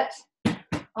their butt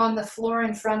on the floor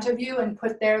in front of you and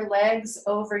put their legs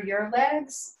over your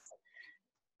legs.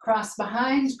 Cross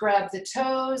behind, grab the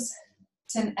toes.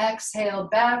 It's an exhale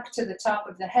back to the top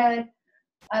of the head.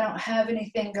 I don't have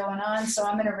anything going on, so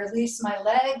I'm going to release my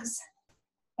legs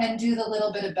and do the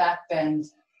little bit of back bend.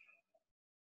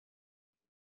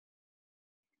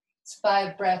 It's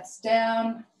 5 breaths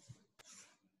down.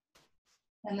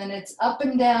 And then it's up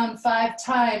and down 5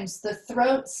 times. The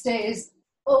throat stays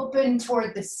open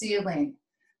toward the ceiling.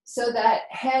 So that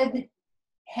head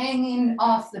hanging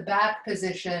off the back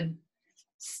position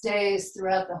stays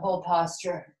throughout the whole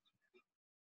posture.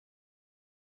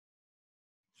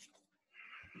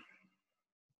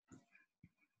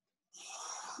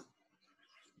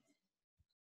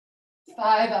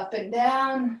 Five up and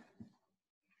down,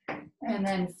 and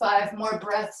then 5 more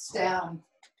breaths down.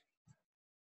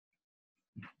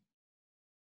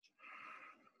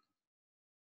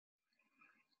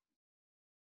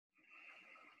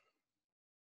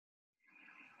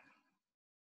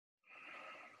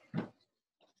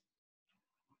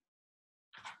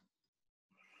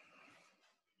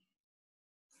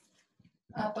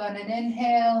 Up on an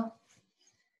inhale,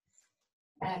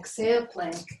 exhale,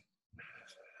 plank.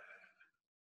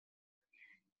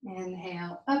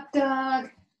 Inhale, up dog,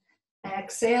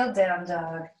 exhale, down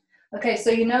dog. Okay,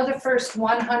 so you know the first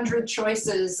 100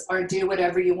 choices are do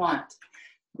whatever you want.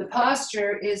 The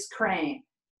posture is crane.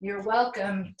 You're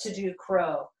welcome to do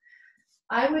crow.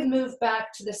 I would move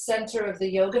back to the center of the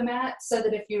yoga mat so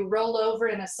that if you roll over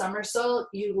in a somersault,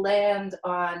 you land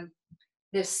on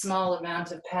this small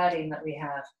amount of padding that we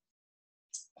have.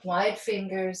 Wide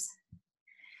fingers,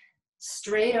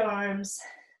 straight arms,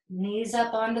 knees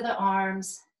up onto the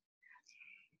arms.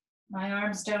 My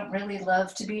arms don't really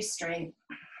love to be straight.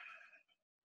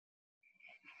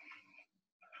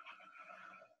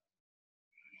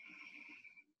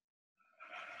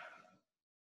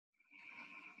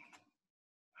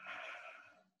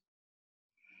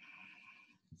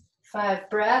 Five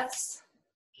breaths.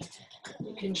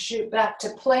 You can shoot back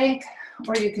to plank,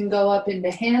 or you can go up into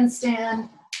handstand,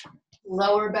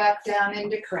 lower back down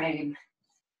into crane.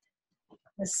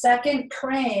 The second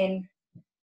crane,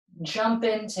 jump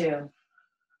into.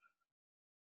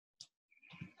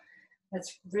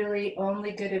 That's really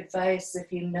only good advice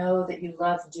if you know that you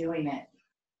love doing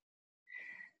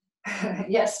it.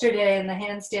 Yesterday in the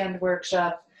handstand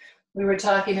workshop, we were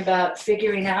talking about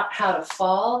figuring out how to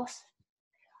fall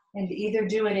and either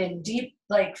do it in deep,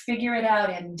 like figure it out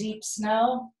in deep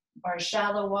snow or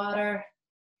shallow water,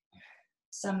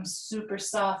 some super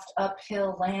soft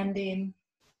uphill landing.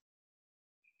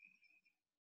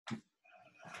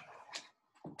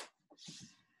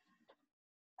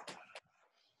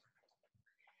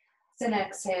 It's an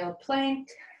exhale, plank.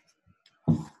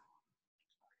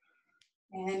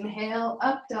 Inhale,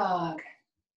 up dog.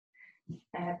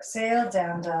 Exhale,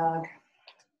 down dog.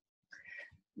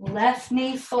 Left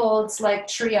knee folds like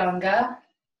Trianga.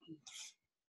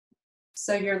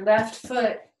 So your left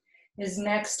foot is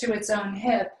next to its own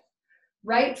hip.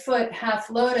 Right foot half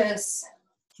lotus,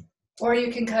 or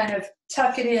you can kind of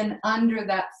tuck it in under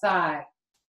that thigh.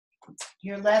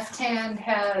 Your left hand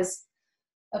has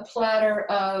a platter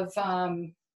of,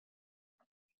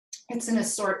 it's an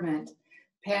assortment,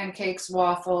 pancakes,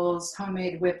 waffles,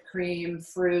 homemade whipped cream,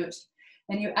 fruit,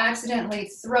 and you accidentally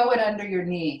throw it under your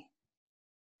knee.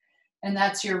 And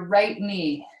that's your right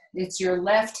knee. It's your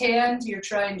left hand you're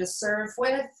trying to serve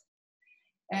with,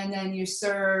 and then you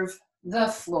serve the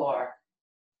floor.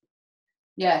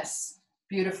 Yes,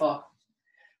 beautiful,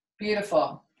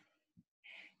 beautiful.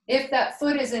 If that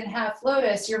foot is in half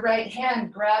lotus, your right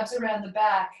hand grabs around the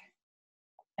back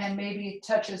and maybe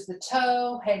touches the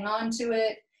toe, hang on to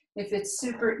it. If it's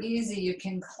super easy, you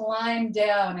can climb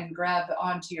down and grab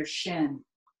onto your shin.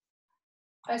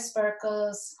 Hi,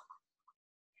 Sparkles.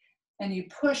 And you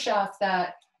push off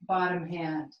that bottom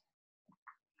hand.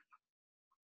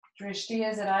 Drishti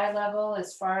is at eye level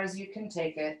as far as you can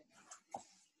take it.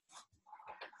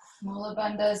 Mula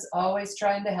Bandha is always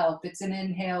trying to help. It's an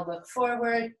inhale, look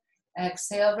forward,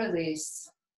 exhale, release.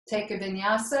 Take a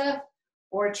vinyasa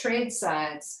or trade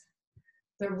sides.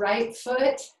 The right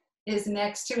foot is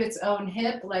next to its own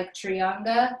hip like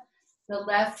Trianga. The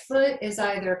left foot is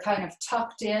either kind of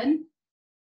tucked in,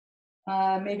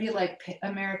 maybe like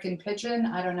American Pigeon,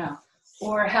 I don't know,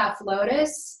 or half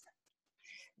lotus.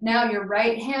 Now your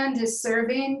right hand is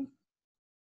serving.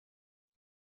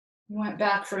 You went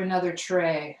back for another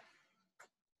tray.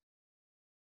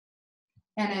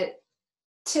 And it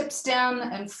tips down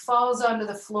and falls onto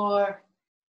the floor.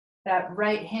 That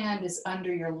right hand is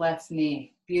under your left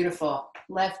knee. Beautiful.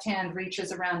 Left hand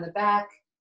reaches around the back.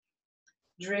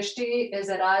 Drishti is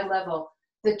at eye level.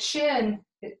 The chin,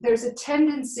 there's a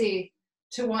tendency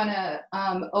to want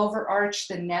to overarch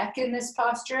the neck in this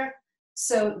posture.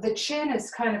 So the chin is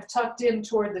kind of tucked in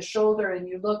toward the shoulder and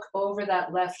you look over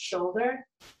that left shoulder.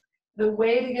 The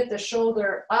way to get the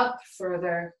shoulder up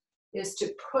further is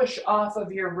to push off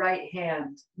of your right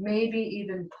hand, maybe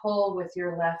even pull with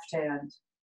your left hand.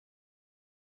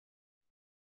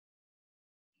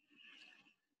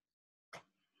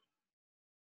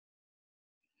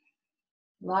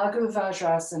 Laghu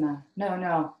Vajrasana.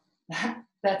 No.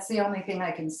 That's the only thing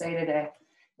I can say today.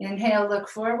 Inhale, look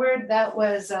forward. That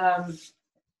was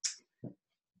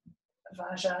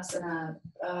Vajrasana,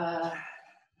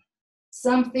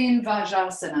 something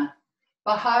Vajrasana,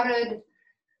 Baharad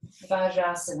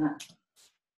Vajrasana.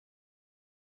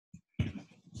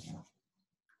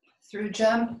 Through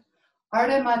jump,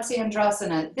 Ardha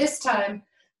Matsyendrasana. This time,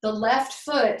 the left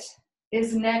foot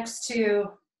is next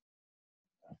to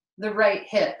the right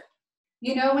hip.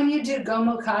 You know when you do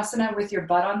Gomukhasana with your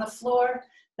butt on the floor,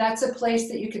 that's a place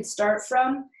that you could start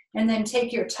from, and then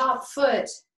take your top foot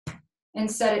and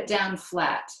set it down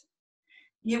flat.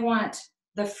 You want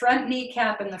the front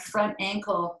kneecap and the front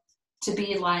ankle to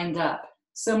be lined up.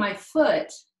 So my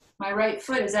foot, my right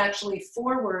foot is actually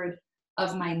forward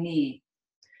of my knee.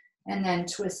 And then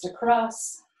twist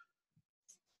across.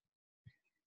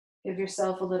 Give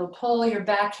yourself a little pull. Your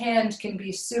back hand can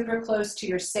be super close to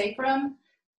your sacrum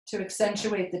to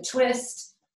accentuate the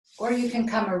twist, or you can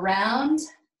come around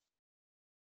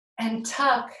and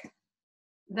tuck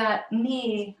that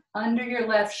knee under your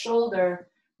left shoulder,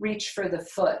 reach for the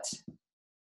foot.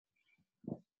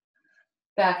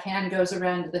 Back hand goes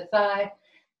around to the thigh.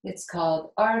 It's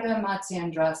called Ardha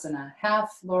Matsyendrasana,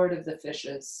 half Lord of the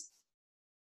Fishes.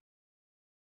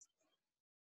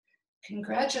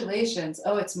 Congratulations.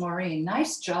 Oh, it's Maureen.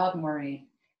 Nice job, Maureen.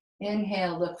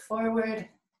 Inhale, look forward.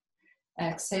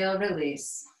 Exhale,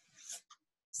 release.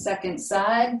 Second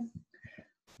side.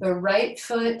 The right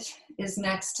foot is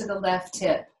next to the left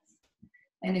hip.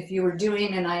 And if you were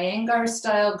doing an Iyengar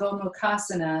style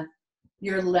Gomukhasana,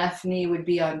 your left knee would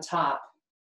be on top.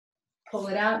 Pull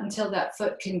it out until that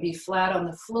foot can be flat on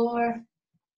the floor.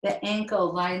 The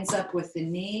ankle lines up with the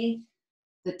knee.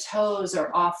 The toes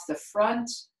are off the front.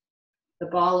 The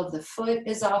ball of the foot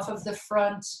is off of the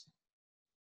front.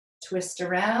 Twist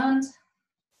around.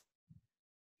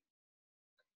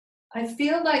 I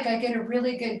feel like I get a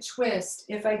really good twist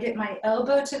if I get my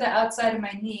elbow to the outside of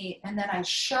my knee and then I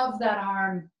shove that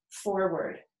arm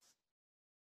forward.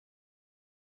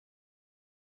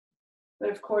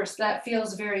 But of course, that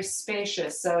feels very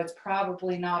spacious, so it's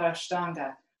probably not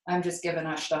Ashtanga. I'm just giving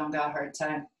Ashtanga a hard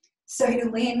time. So you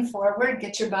lean forward,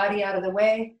 get your body out of the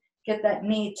way. Get that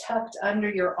knee tucked under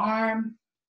your arm.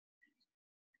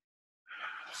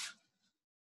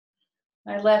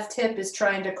 My left hip is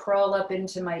trying to crawl up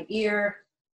into my ear.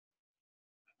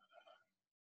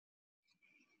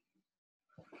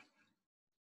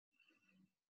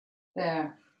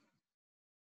 There.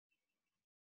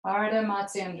 Ardha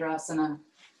Matsyendrasana.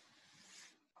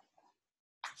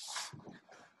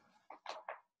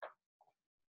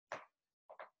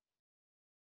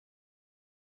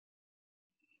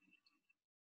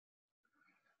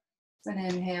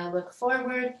 And inhale, look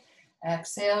forward.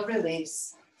 Exhale,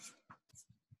 release.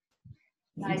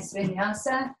 Nice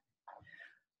vinyasa.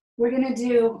 We're going to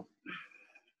do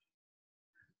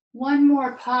one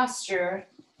more posture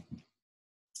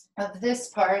of this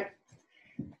part.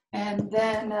 And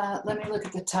then let me look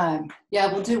at the time.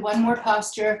 Yeah, we'll do one more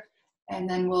posture and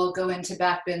then we'll go into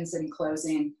back bends and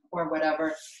closing or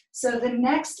whatever. So the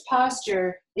next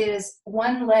posture is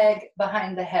one leg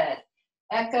behind the head.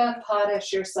 Eka Pada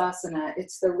Shirsasana.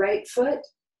 It's the right foot.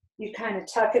 You kind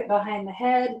of tuck it behind the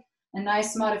head. A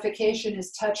nice modification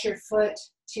is touch your foot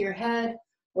to your head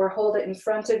or hold it in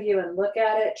front of you and look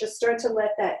at it. Just start to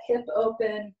let that hip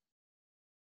open.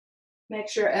 Make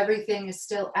sure everything is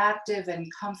still active and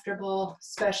comfortable,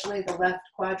 especially the left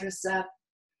quadricep.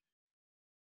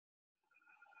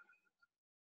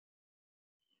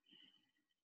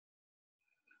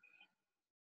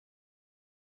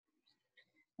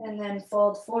 And then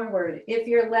fold forward. If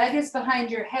your leg is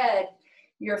behind your head,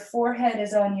 your forehead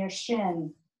is on your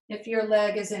shin. If your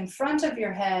leg is in front of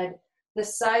your head, the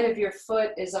side of your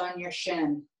foot is on your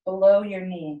shin, below your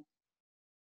knee.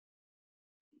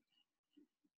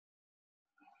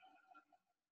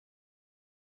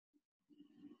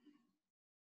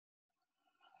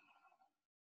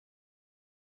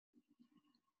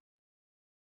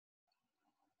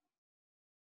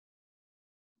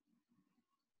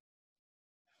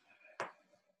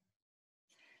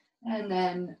 And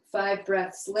then 5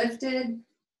 breaths lifted.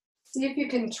 See if you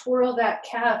can twirl that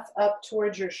calf up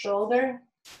towards your shoulder.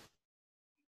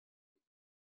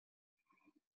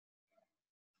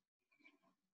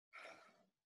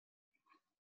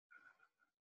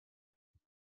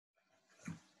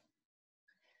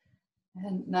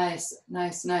 And nice,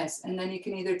 nice, nice. And then you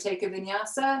can either take a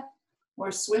vinyasa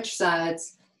or switch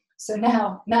sides. So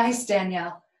now, nice,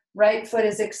 Danielle. Right foot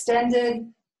is extended,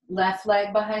 left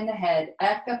leg behind the head.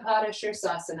 Eka Pada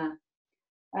Shirsasana.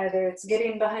 Either it's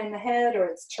getting behind the head or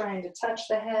it's trying to touch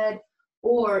the head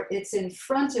or it's in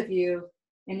front of you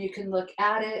and you can look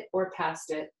at it or past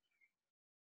it.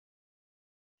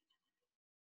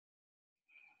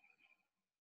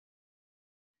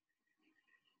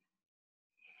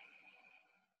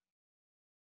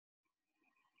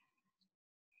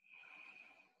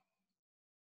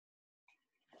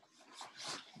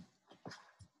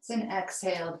 It's an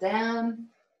exhale down.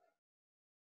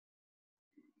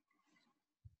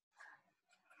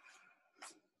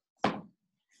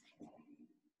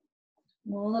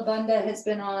 Mula Bandha has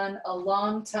been on a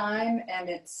long time and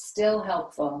it's still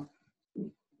helpful.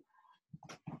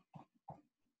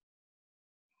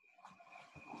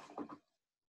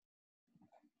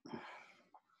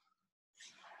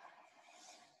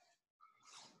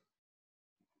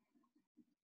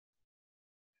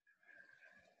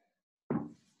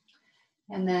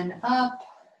 And then up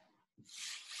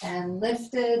and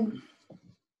lifted.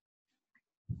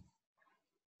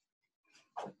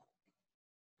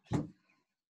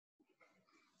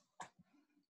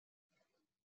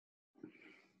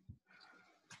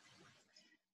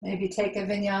 Maybe take a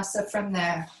vinyasa from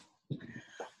there.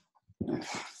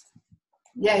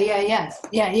 Yeah.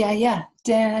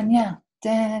 Danielle.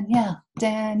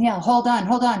 Hold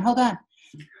on.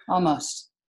 Almost.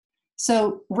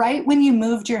 So right when you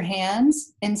moved your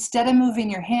hands, instead of moving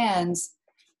your hands,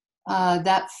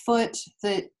 that foot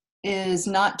that is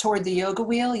not toward the yoga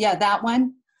wheel, yeah, that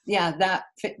one, yeah, that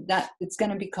it's going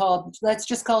to be called, let's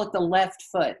just call it the left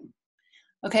foot.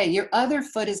 Okay, your other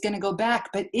foot is going to go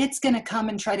back, but it's going to come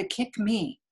and try to kick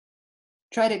me.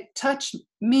 Try to touch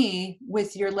me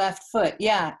with your left foot.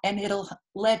 Yeah, and it'll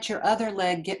let your other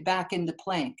leg get back into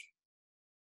plank.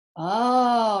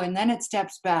 Oh, and then it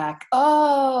steps back.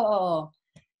 Oh,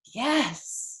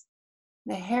 yes.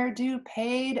 The hairdo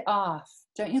paid off.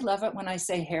 Don't you love it when I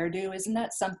say hairdo? Isn't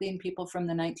that something people from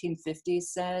the 1950s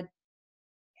said?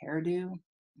 Hairdo.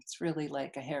 It's really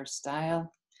like a hairstyle.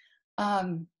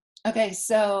 Okay,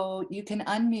 so you can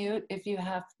unmute if you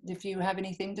have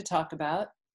anything to talk about,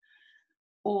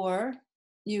 or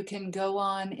you can go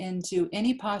on into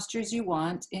any postures you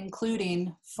want,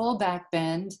 including full back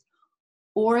bend,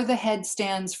 or the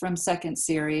headstands from second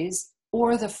series,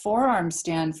 or the forearm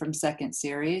stand from second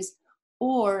series,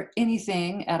 or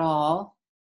anything at all,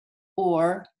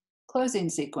 or closing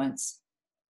sequence.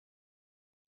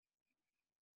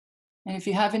 And if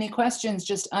you have any questions,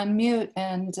 just unmute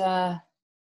and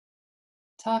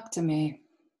talk to me.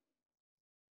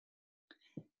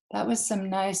 That was some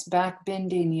nice back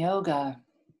bending yoga.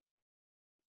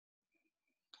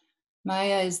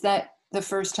 Maya, is that the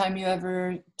first time you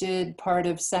ever did part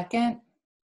of second?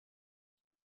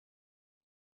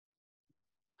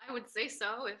 I would say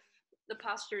so, if the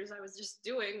postures I was just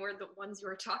doing were the ones you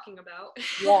were talking about.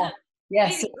 Yeah.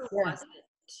 Yes. Maybe it wasn't.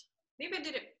 Maybe I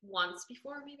did it once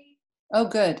before, maybe. Oh,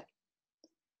 good.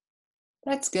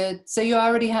 That's good. So you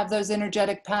already have those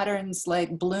energetic patterns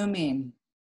like blooming.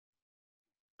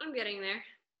 I'm getting there.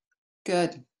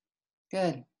 Good.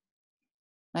 Good.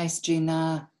 Nice,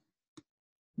 Gina.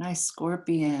 Nice,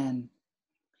 Scorpion.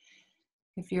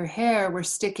 If your hair were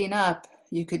sticking up,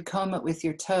 you could comb it with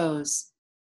your toes.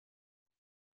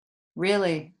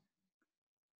 Really.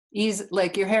 Easy,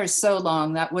 like your hair is so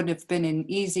long, that would have been an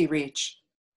easy reach.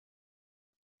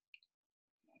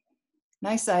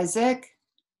 Nice, Isaac.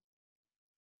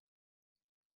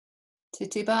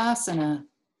 Titibhasana.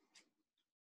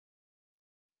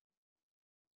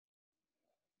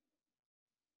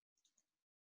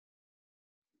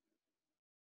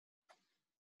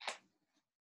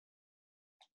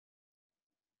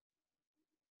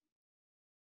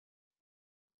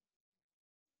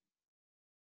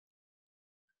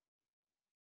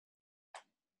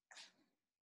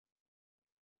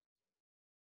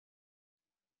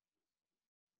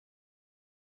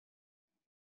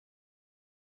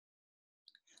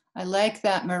 I like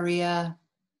that, Maria.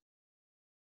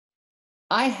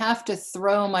 I have to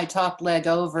throw my top leg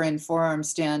over in forearm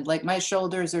stand. Like my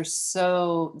shoulders are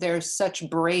so, they're such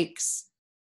breaks.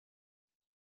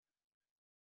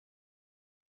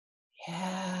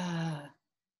 Yeah.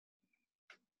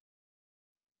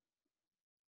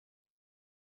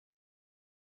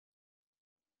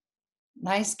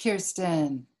 Nice,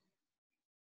 Kirsten.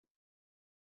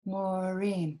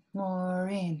 Maureen.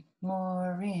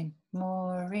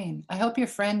 I hope your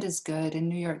friend is good in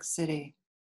New York City.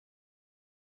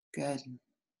 Good.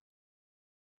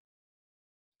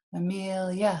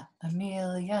 Amelia, I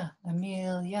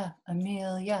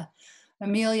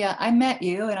met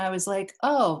you and I was like,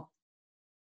 oh,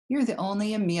 you're the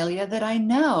only Amelia that I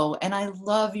know. And I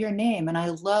love your name and I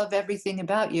love everything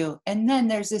about you. And then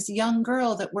there's this young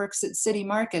girl that works at City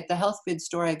Market, the health food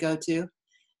store I go to.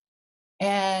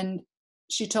 And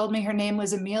she told me her name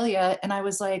was Amelia, and I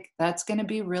was like, that's going to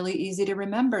be really easy to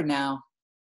remember now.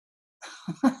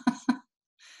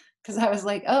 Because I was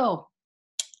like, oh,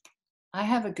 I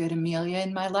have a good Amelia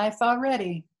in my life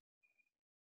already.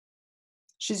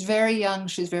 She's very young,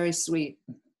 she's very sweet.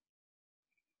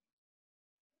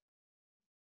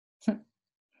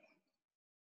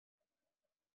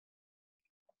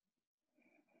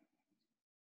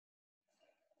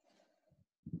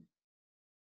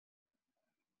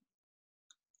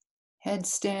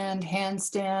 Headstand,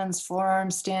 handstands,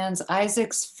 forearm stands.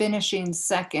 Isaac's finishing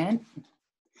second.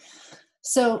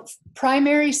 So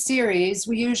primary series,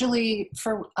 we usually,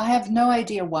 I have no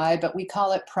idea why, but we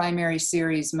call it primary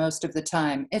series most of the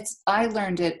time. I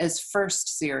learned it as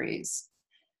first series.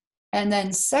 And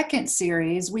then second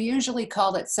series, we usually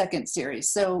call it second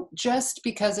series. So just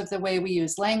because of the way we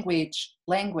use language,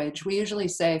 we usually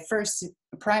say first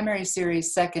primary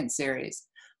series, second series.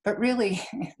 But really,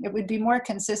 it would be more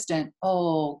consistent.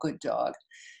 Oh, good dog.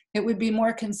 It would be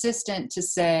more consistent to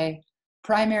say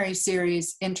primary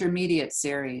series, intermediate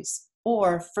series,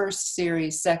 or first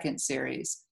series, second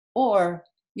series. Or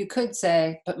you could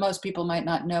say, but most people might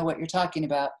not know what you're talking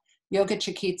about, Yoga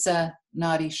Chikitsa,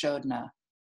 Nadi Shodhana.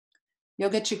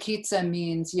 Yoga Chikitsa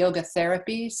means yoga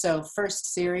therapy. So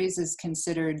first series is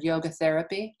considered yoga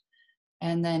therapy.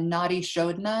 And then Nadi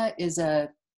Shodhana is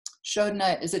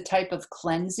a type of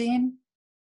cleansing.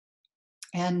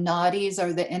 And nadis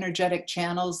are the energetic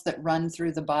channels that run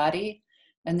through the body.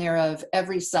 And they're of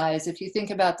every size. If you think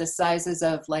about the sizes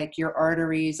of like your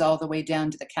arteries all the way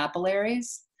down to the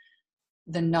capillaries,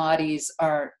 the nadis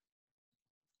are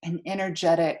an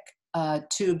energetic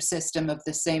tube system of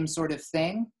the same sort of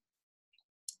thing.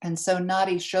 And so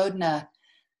Nadi Shodhana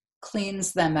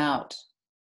cleans them out.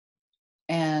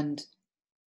 And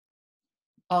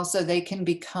also they can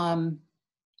become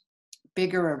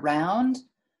bigger around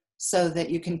so that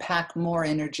you can pack more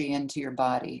energy into your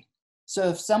body. So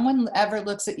if someone ever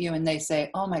looks at you and they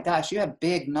say, oh my gosh, you have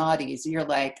big nadis, you're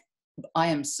like, I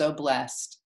am so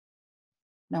blessed.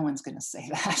 No one's going to say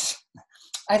that.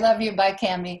 I love you. Bye,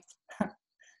 Cami.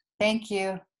 Thank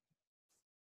you.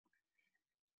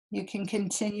 You can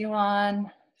continue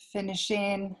on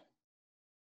finishing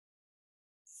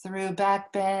through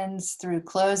back bends, through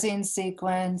closing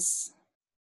sequence.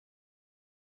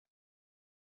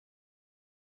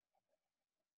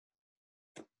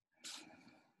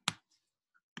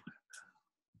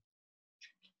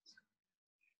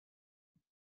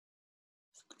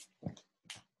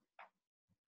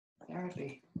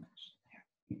 Therapy.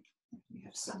 You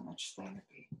have so much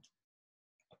therapy.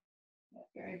 You have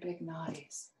very big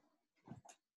nadis.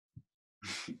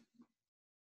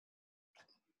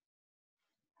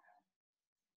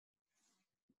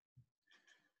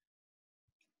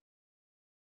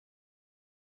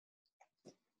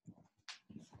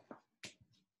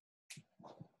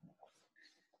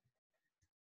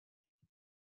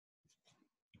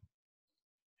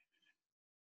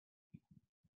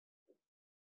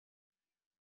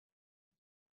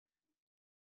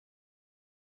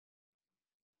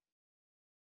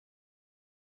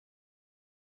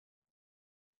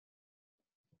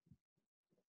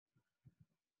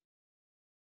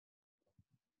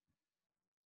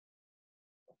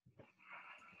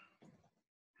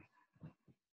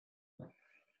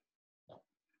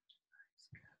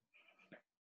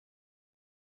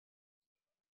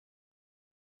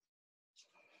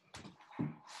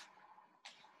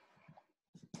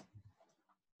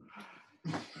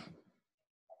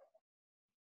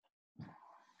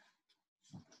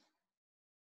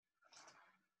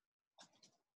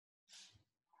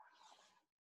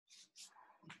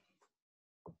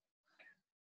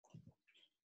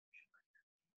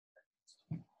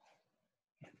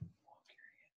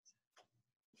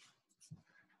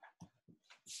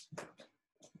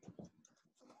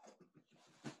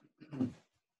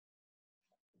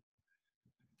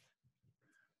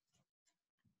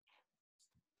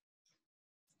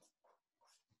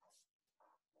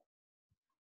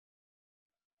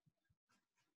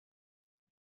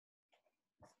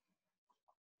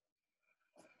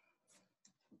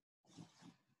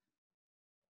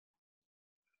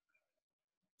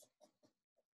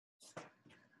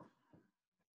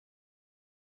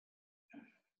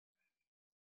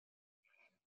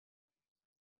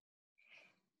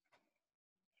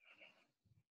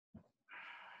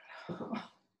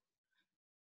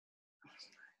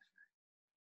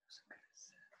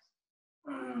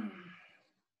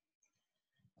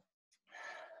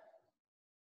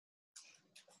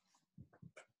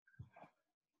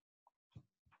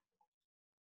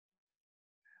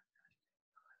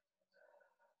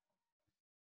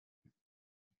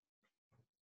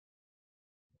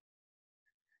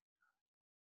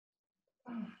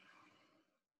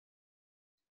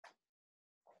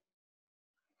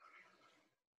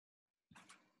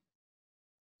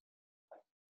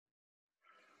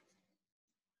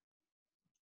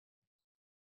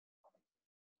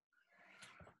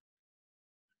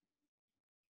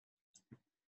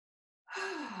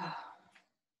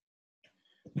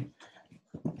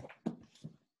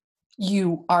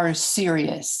 You are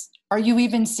serious. Are you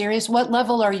even serious? What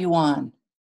level are you on?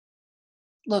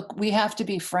 Look, we have to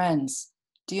be friends.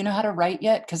 Do you know how to write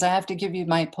yet? Because I have to give you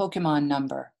my Pokemon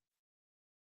number.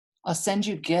 I'll send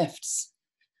you gifts.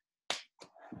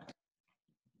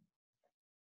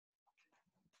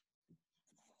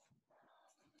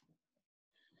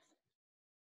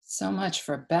 So much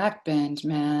for backbend,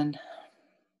 man.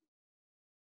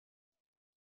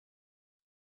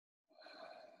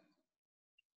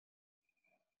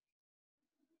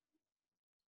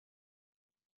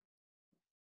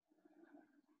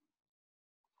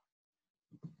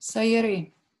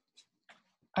 Sayuri,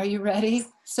 are you ready?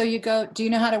 So you go, do you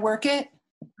know how to work it?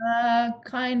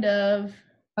 Kind of.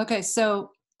 Okay, so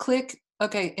click,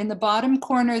 okay, in the bottom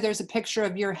corner, there's a picture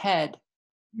of your head.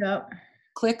 Yep.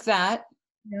 Click that.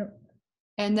 Yep.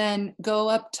 And then go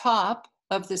up top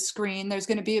of the screen. There's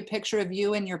going to be a picture of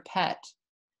you and your pet.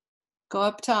 Go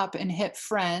up top and hit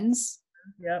friends.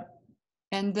 Yep.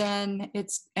 And then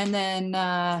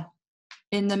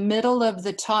in the middle of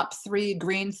the top 3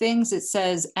 green things, it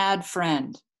says add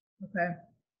friend. Okay.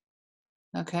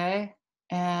 Okay.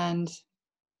 And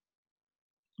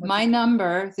my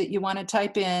number that you want to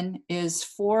type in is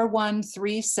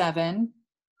 4137.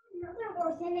 Another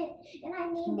word in it, and I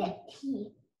named it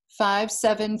T.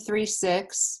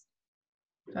 5736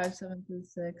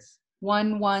 5736.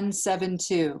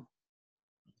 1172.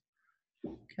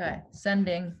 Okay.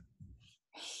 Sending.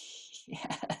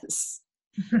 Yes.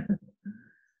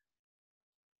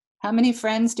 How many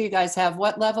friends do you guys have?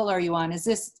 What level are you on? Is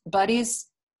this Buddy's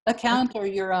account or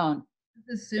your own?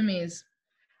 This is Sumi's.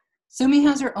 Sumi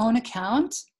has her own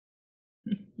account?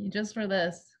 Just for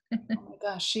this. Oh my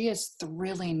gosh, she is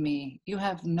thrilling me. You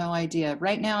have no idea.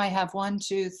 Right now I have 1,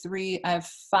 2, 3, I have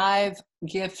 5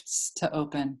 gifts to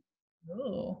open.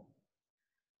 Oh.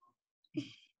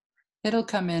 It'll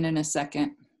come in a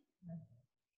second.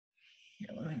 Here,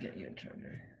 let me get you a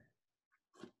charger.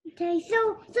 Okay,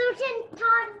 so certain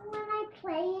time when I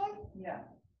play it. Yeah.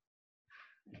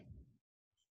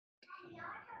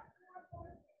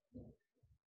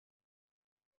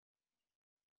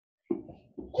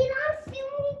 And I'm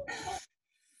feeling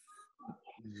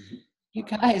You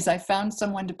guys, I found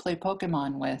someone to play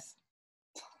Pokemon with.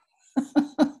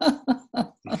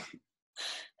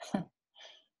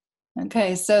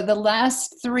 Okay, so the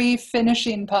last 3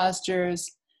 finishing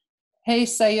postures. Hey,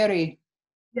 Sayuri,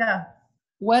 Yeah.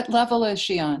 what level is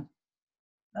she on?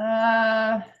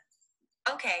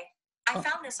 Okay, I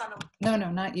found this on the. No,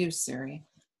 not you, Siri.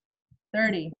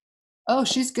 30. Oh,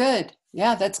 she's good.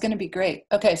 Yeah, that's going to be great.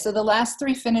 Okay, so the last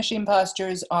 3 finishing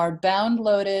postures are bound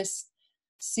lotus,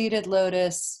 seated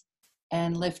lotus,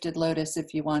 and lifted lotus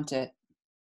if you want it.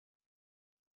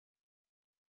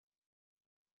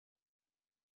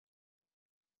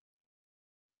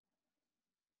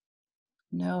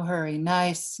 No hurry.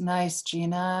 Nice,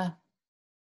 Gina.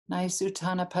 Nice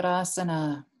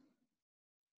Uttanapadassana.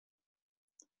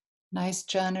 Nice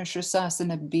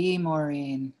Janushasana B,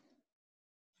 Maureen.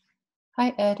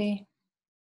 Hi, Eddie.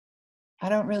 I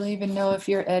don't really even know if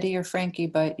you're Eddie or Frankie,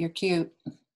 but you're cute.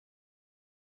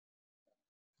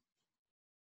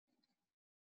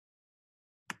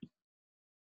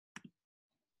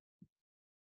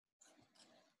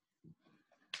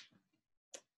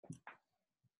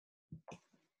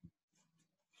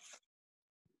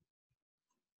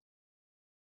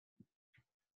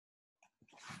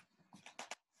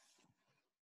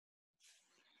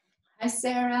 Hi,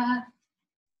 Sarah.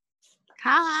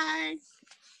 Hi.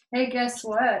 Hey, guess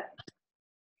what?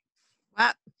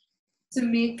 What?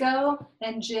 Tomiko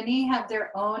and Ginny have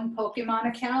their own Pokemon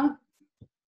account,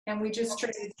 and we just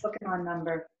traded Pokemon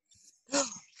number.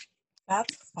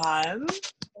 That's fun.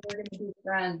 We're going to be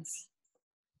friends.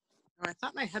 Oh, I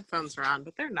thought my headphones were on,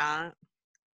 but they're not.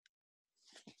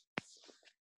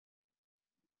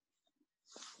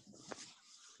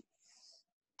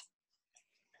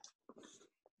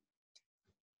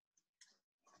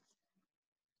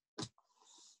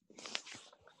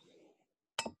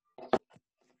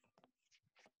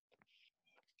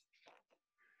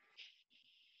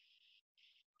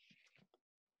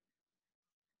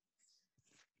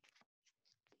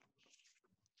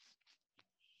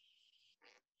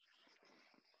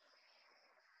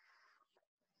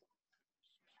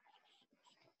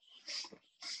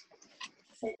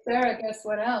 Hey, Sarah, guess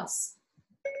what else?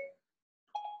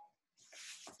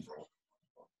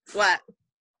 What?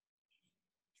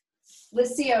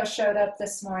 Licio showed up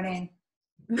this morning.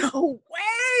 No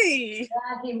way!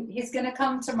 Yeah, he's going to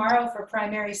come tomorrow for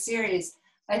primary series.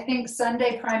 I think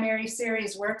Sunday primary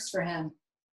series works for him.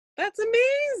 That's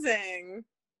amazing.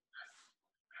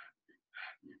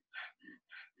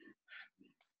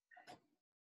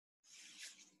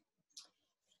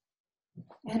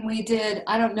 And we did,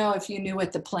 I don't know if you knew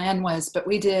what the plan was, but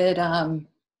we did 3As,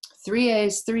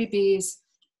 3Bs,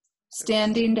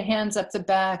 standing to hands up the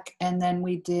back, and then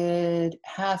we did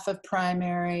half of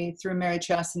primary through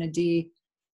Marichasana D,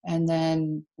 and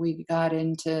then we got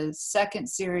into second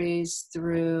series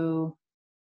through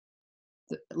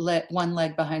one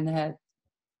leg behind the head.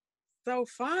 So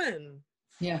fun.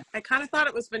 Yeah. I kind of thought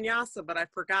it was vinyasa, but I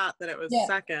forgot that it was Yeah.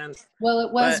 second. Well,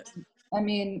 it was, I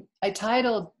mean, I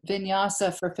titled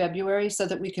Vinyasa for February so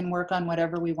that we can work on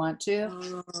whatever we want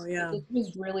to. Oh, yeah. It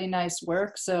was really nice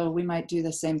work, so we might do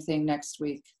the same thing next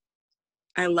week.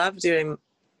 I love doing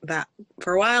that.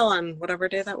 For a while on whatever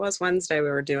day that was, Wednesday, we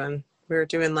were doing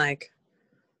like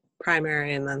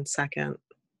primary and then second.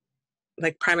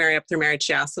 Like primary up through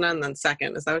Marichasana and then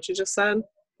second. Is that what you just said?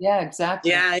 Yeah,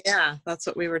 exactly. Yeah. That's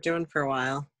what we were doing for a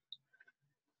while.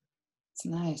 It's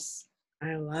nice.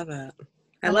 I love it.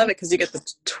 I love it because you get the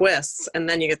twists and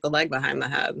then you get the leg behind the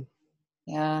head.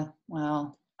 Yeah,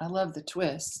 well, I love the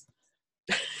twists.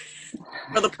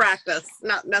 For the practice,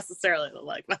 not necessarily the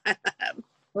leg behind the head.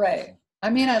 Right.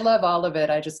 I mean, I love all of it.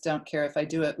 I just don't care if I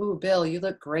do it. Ooh, Bill, you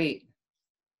look great.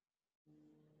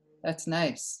 That's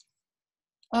nice.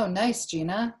 Oh, nice,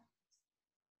 Gina.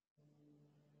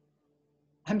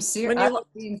 I'm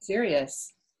being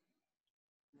serious.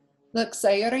 Look,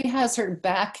 Sayuri has her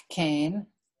back cane.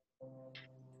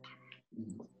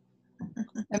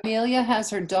 Amelia has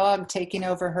her dog taking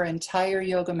over her entire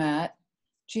yoga mat.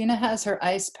 Gina has her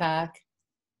ice pack.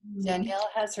 Danielle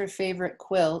has her favorite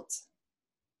quilt.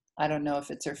 I don't know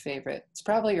if it's her favorite. It's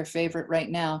probably her favorite right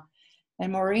now.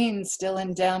 And Maureen's still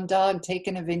in down dog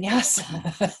taking a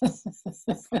vinyasa.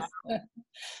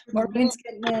 Maureen's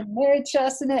getting in.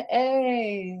 Marichasana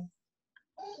A.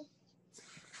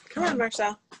 Come on,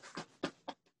 Marcel.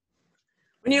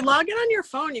 When you log in on your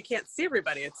phone, you can't see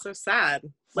everybody. It's so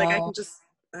sad. Like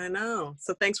I know.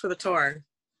 So thanks for the tour.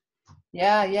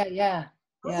 Yeah.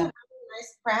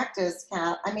 Nice practice,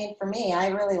 Kat. I mean, for me, I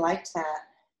really liked that.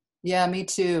 Yeah, me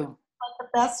too. Like the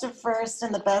best of first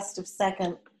and the best of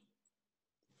second,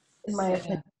 in my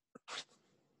opinion.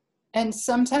 And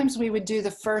sometimes we would do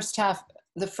the first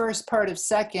part of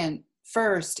second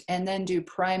first, and then do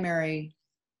primary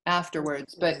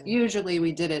afterwards. But usually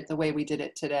we did it the way we did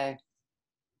it today.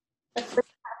 From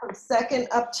second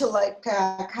up to like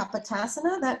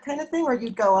Kapotasana, that kind of thing, or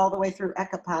you'd go all the way through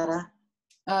Ekapada?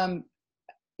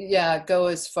 Yeah,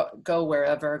 go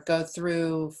wherever. Go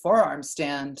through forearm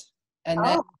stand,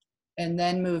 and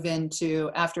then move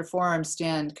into after forearm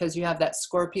stand, because you have that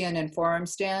scorpion and forearm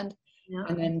stand,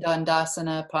 and then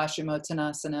Dandasana,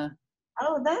 Paschimottanasana.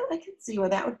 Oh, that I could see where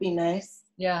that would be nice.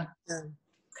 Yeah.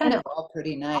 Kind of all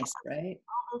pretty nice, right?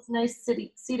 All those nice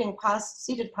seated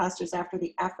postures after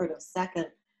the effort of second,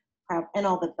 and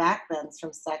all the back bends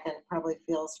from second probably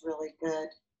feels really good.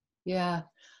 Yeah.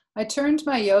 I turned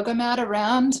my yoga mat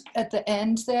around at the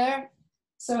end there,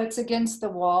 so it's against the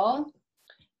wall.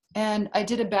 And I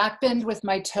did a back bend with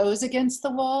my toes against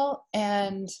the wall,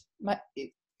 and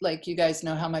like you guys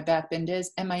know how my back bend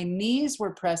is, and my knees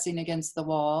were pressing against the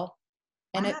wall,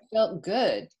 and it felt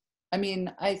good. I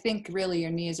mean, I think really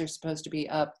your knees are supposed to be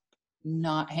up,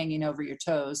 not hanging over your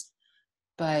toes,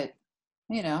 but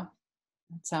you know,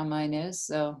 that's how mine is.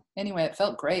 So anyway, it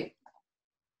felt great.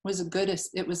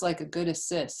 It was like a good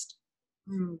assist.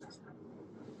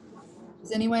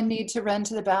 Does anyone need to run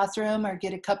to the bathroom or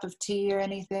get a cup of tea or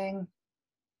anything?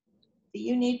 Do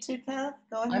you need to, Kath?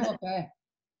 Go ahead. I'm okay.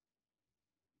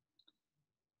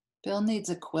 Bill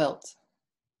needs a quilt.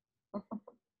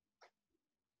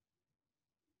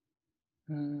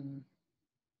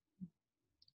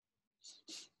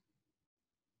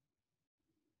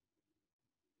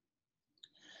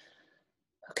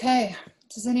 Okay.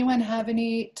 Does anyone have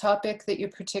any topic that you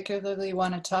particularly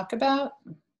want to talk about?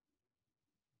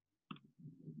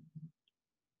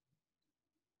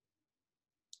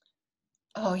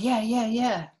 Oh,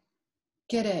 yeah.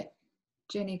 Get it.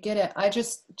 Ginny, get it.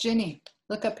 Ginny,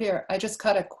 look up here. I just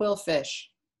caught a quillfish.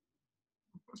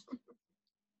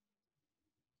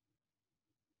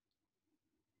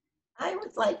 I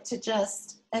would like to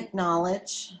just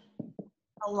acknowledge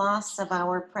the loss of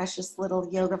our precious little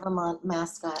Yoga Vermont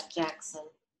mascot, Jackson.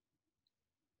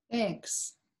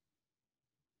 Thanks.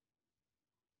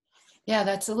 Yeah,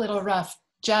 that's a little rough.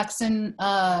 Jackson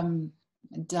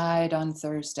died on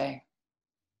Thursday.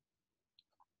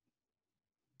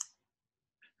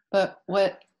 But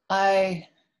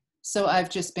so I've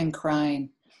just been crying.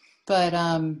 But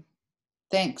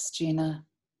thanks, Gina.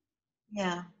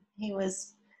 Yeah, he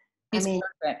was He's mean-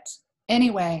 perfect.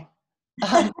 Anyway,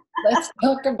 let's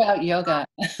talk about yoga.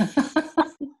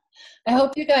 I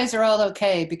hope you guys are all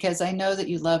okay because I know that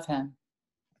you love him.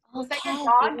 Was that Okay, your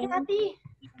dog, then. Kathy?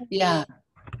 Yeah,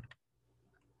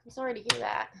 I'm sorry to hear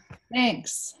that.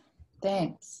 thanks.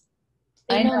 Thanks.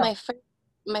 You I know, know.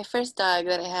 my first dog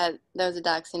that I had, that was a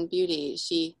Dachshund Beauty.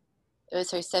 It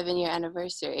was her 7-year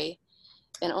anniversary,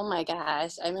 and oh my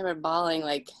gosh, I remember bawling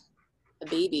like a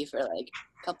baby for like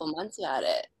a couple months about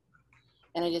it,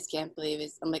 and I just can't believe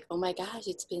it. I'm like, oh my gosh,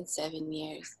 it's been 7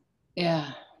 years.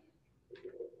 Yeah,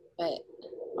 But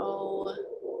oh,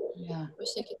 yeah. wish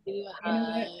I could give you a You know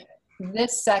what? hug.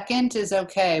 This second is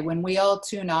okay. When we all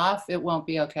tune off, it won't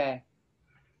be okay.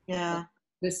 Yeah.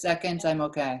 This second, I'm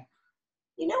okay.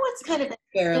 You know what's kind of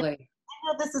Barely. I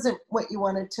know this isn't what you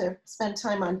wanted to spend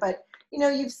time on, but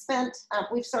we've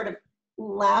sort of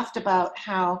laughed about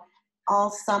how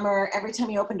all summer, every time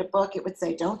you opened a book, it would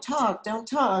say, don't talk,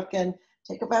 and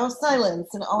take a vow of silence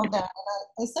and all of that.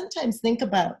 And I sometimes think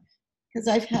about, because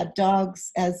I've had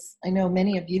dogs, as I know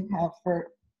many of you have, for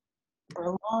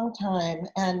a long time.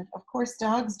 And of course,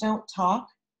 dogs don't talk.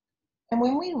 And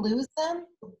when we lose them,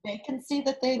 the vacancy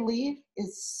that they leave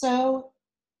is so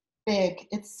big.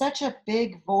 It's such a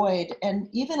big void. And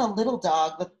even a little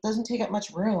dog that doesn't take up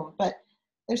much room, but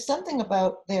there's something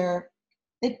about they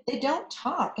don't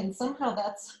talk. And somehow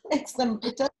it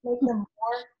does make them more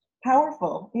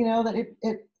powerful, that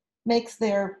it makes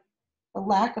the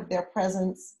lack of their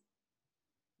presence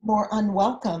more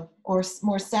unwelcome or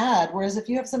more sad. Whereas if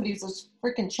you have somebody who's just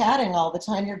freaking chatting all the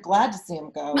time, you're glad to see them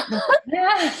go.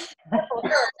 I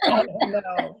don't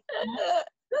know.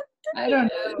 I don't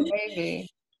know. Maybe.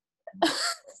 I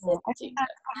think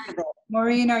that's part of it.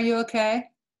 Maureen, are you okay?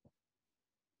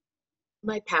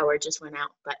 My power just went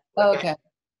out, but Oh, we're good. okay.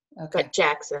 Okay. But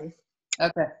Jackson,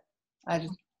 Okay. I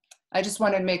just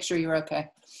wanted to make sure you were okay.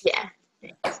 yeah.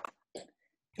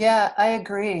 Yeah, I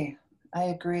agree.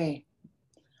 Okay,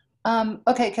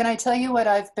 can I tell you what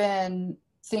I've been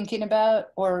thinking about,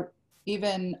 or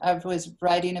even I was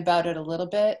writing about it a little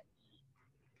bit?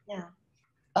 Yeah.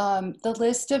 The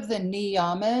list of the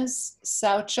Niyamas,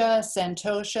 Saucha,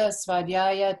 Santosha,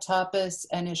 Svadhyaya, Tapas,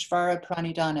 and Ishvara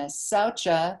Pranidhana.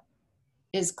 Saucha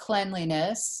is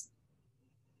cleanliness.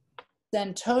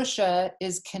 Santosha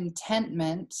is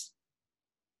contentment.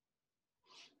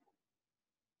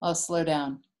 I'll slow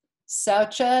down.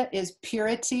 Saucha is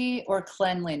purity or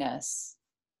cleanliness.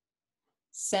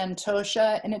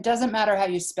 Santosha, and it doesn't matter how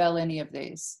you spell any of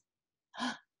these.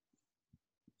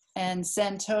 And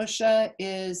Santosha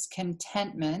is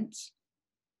contentment.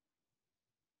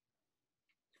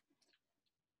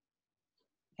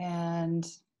 And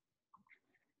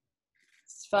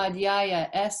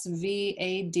Svadhyaya,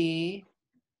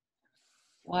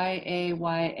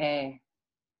 Svadhyaya.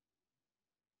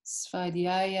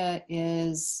 Svadhyaya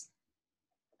is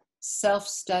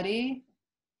self-study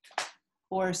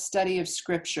or study of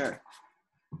scripture.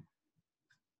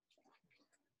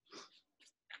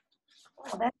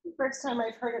 Well, that's the first time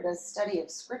I've heard it as study of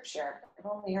scripture. I've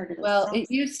only heard it as Well, it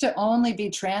used to only be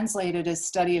translated as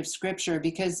study of scripture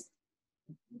because,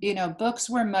 books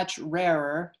were much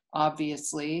rarer,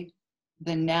 obviously,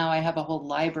 than now. I have a whole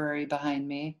library behind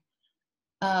me,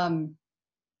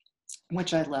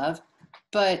 which I love.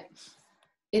 But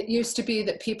it used to be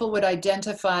that people would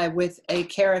identify with a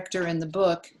character in the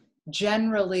book,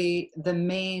 generally the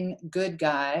main good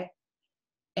guy,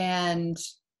 and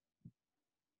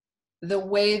the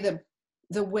way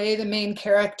the main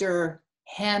character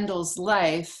handles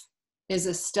life is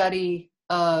a study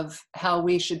of how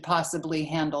we should possibly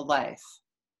handle life.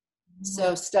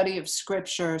 So study of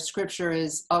scripture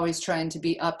is always trying to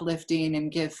be uplifting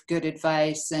and give good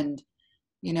advice and,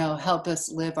 help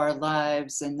us live our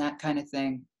lives and that kind of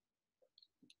thing.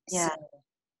 Yeah. So,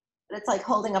 But it's like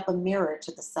holding up a mirror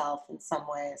to the self in some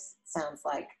ways, it sounds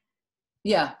like.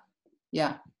 yeah.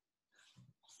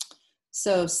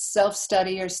 So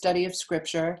self-study or study of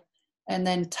scripture. And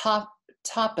then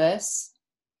tapas.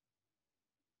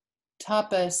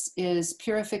 Tapas is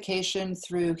purification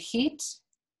through heat.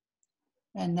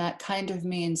 And that kind of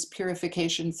means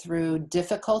purification through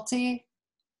difficulty,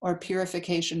 or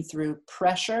purification through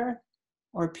pressure,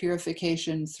 or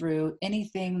purification through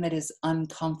anything that is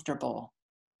uncomfortable.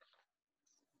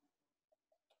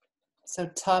 So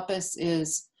tapas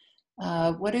is,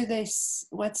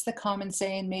 what's the common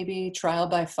saying? Maybe trial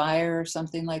by fire or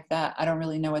something like that. I don't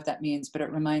really know what that means, but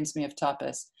it reminds me of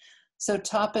tapas. So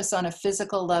tapas on a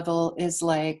physical level is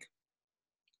like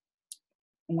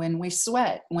when we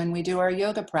sweat, when we do our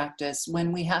yoga practice,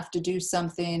 when we have to do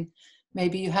something.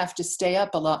 Maybe you have to stay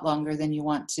up a lot longer than you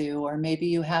want to, or maybe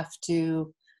you have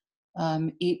to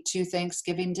Eat 2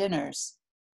 Thanksgiving dinners.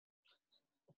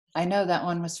 I know that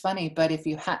one was funny, but if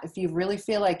you really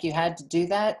feel like you had to do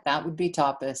that, that would be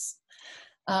tapas.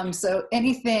 So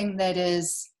anything that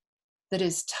is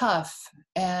tough,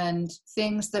 and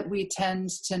things that we tend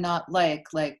to not like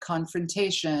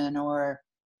confrontation or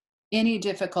any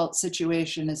difficult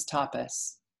situation, is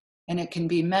tapas. And it can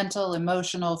be mental,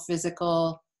 emotional,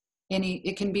 physical,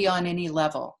 it can be on any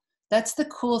level. That's the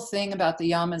cool thing about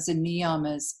the yamas and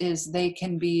niyamas, is they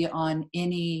can be on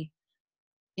any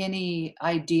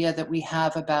idea that we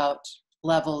have about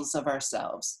levels of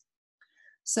ourselves.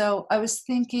 So I was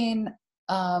thinking,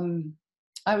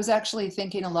 I was actually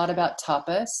thinking a lot about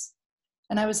tapas,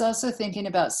 and I was also thinking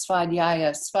about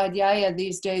svadhyaya. Svadhyaya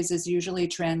these days is usually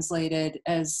translated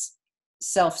as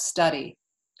self-study.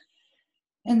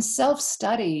 And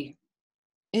self-study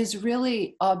is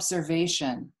really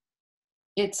observation.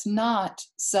 It's not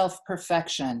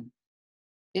self-perfection.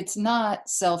 It's not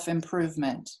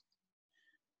self-improvement.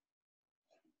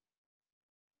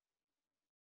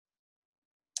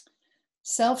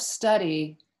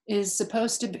 Self-study is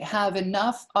supposed to have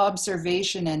enough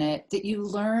observation in it that you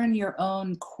learn your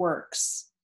own quirks,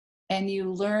 and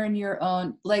you learn your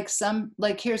own, like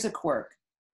here's a quirk.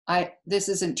 This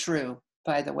isn't true,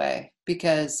 by the way,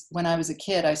 because when I was a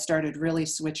kid, I started really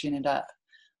switching it up.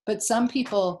 But some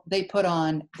people, they put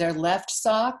on their left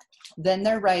sock, then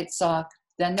their right sock,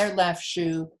 then their left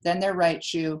shoe, then their right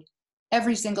shoe,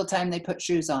 every single time they put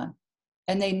shoes on,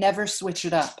 and they never switch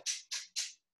it up.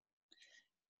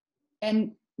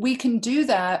 And we can do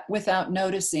that without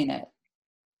noticing it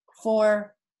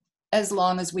for as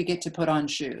long as we get to put on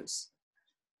shoes.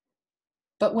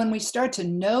 But when we start to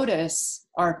notice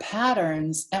our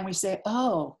patterns and we say,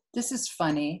 oh, this is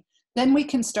funny, then we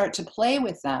can start to play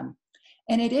with them.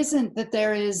 And it isn't that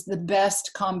there is the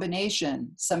best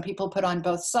combination. Some people put on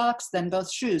both socks, then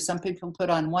both shoes. Some people put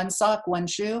on one sock, one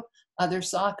shoe, other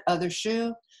sock, other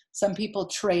shoe. Some people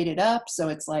trade it up, so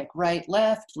it's like right,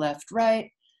 left, right.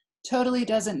 Totally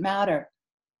doesn't matter.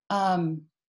 But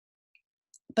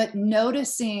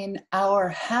noticing our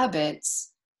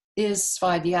habits is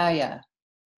svadhyaya.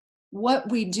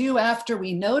 What we do after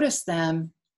we notice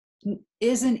them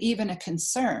isn't even a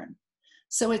concern.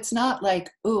 So it's not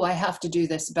like, ooh, I have to do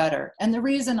this better. And the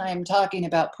reason I'm talking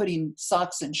about putting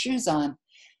socks and shoes on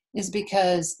is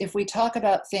because if we talk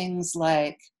about things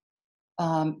like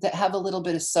that have a little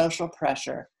bit of social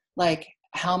pressure, like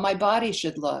how my body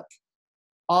should look,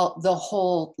 the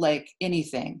whole, like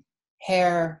anything,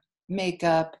 hair,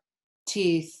 makeup,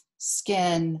 teeth,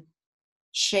 skin,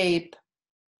 shape,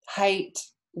 height,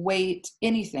 weight,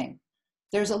 anything.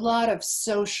 There's a lot of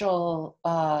social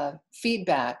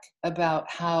feedback about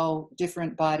how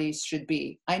different bodies should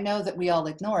be. I know that we all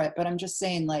ignore it, but I'm just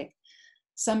saying, like,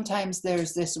 sometimes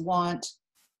there's this want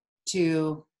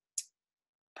to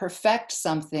perfect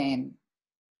something.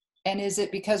 And is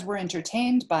it because we're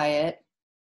entertained by it,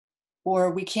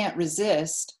 or we can't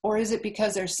resist, or is it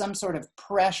because there's some sort of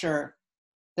pressure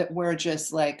that we're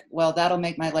just like, well, that'll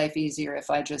make my life easier if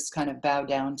I just kind of bow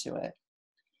down to it?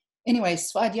 Anyway,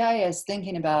 svadhyaya is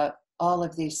thinking about all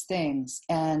of these things.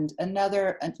 And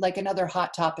another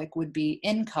hot topic would be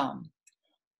income,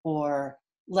 or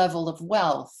level of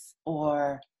wealth,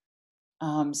 or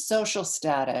social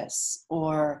status,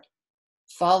 or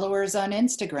followers on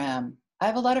Instagram. I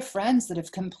have a lot of friends that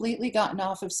have completely gotten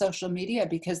off of social media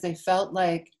because they felt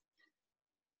like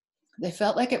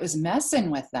it was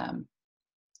messing with them.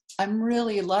 I'm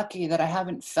really lucky that I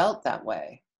haven't felt that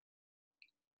way.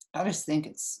 I think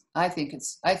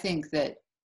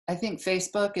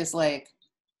Facebook is like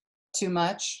too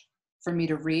much for me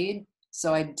to read.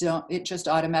 So it just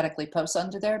automatically posts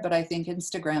onto there. But I think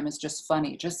Instagram is just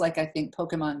funny. Just like I think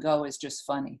Pokemon Go is just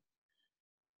funny.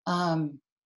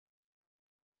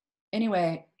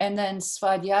 Anyway, and then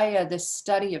svadhyaya, this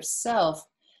study of self,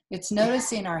 it's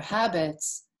noticing our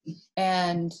habits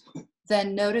and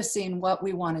then noticing what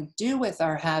we want to do with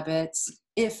our habits,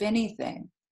 if anything.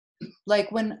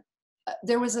 Like when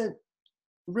there was a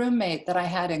roommate that I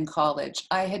had in college,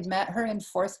 I had met her in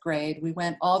 4th grade. We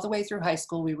went all the way through high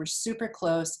school. We were super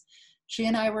close. She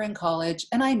and I were in college,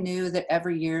 and I knew that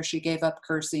every year she gave up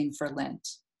cursing for Lent.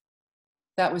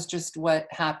 That was just what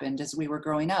happened as we were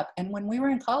growing up. And when we were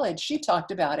in college, she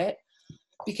talked about it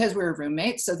because we were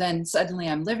roommates. So then suddenly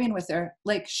I'm living with her.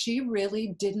 Like, she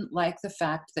really didn't like the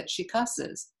fact that she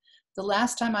cusses. The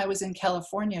last time I was in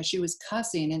California, she was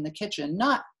cussing in the kitchen,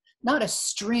 not a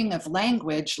string of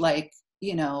language like,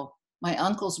 my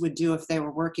uncles would do if they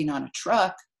were working on a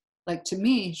truck. Like, to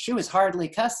me, she was hardly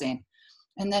cussing.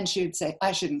 And then she would say,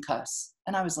 I shouldn't cuss.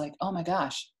 And I was like, oh my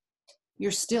gosh,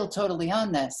 you're still totally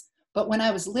on this. But when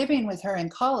I was living with her in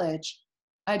college,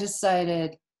 I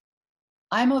decided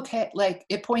I'm okay. Like,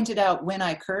 it pointed out when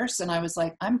I curse, and I was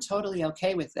like, I'm totally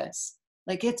okay with this.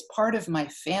 Like, it's part of my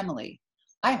family.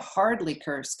 I hardly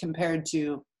curse compared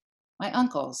to my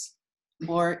uncles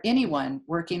or anyone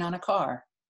working on a car.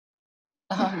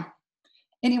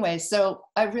 Anyway, so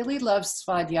I really love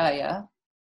svadhyaya,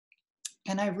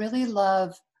 and I really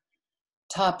love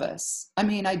tapas. I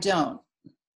mean, I don't.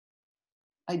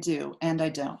 I do, and I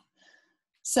don't.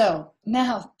 So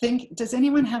now does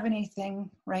anyone have anything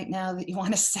right now that you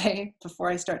want to say before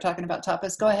I start talking about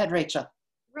tapas? Go ahead, Rachel.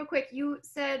 Real quick, you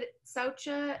said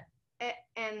Saucha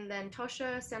and then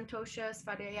Tosha, Santosha,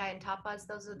 Svadhyaya, and Tapas.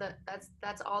 Those are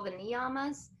that's all the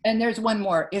niyamas. And there's one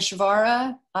more,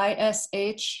 Ishvara,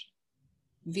 Ishvara,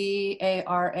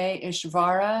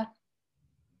 Ishvara,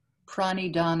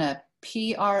 Pranidhana,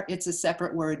 it's a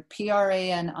separate word,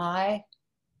 Pranidhana.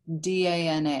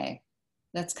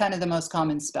 That's kind of the most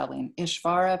common spelling,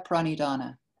 Ishvara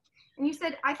Pranidhana. And you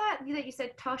said, I thought that you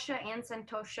said Tosha and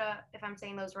Santosha, if I'm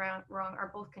saying those wrong,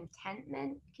 are both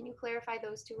contentment. Can you clarify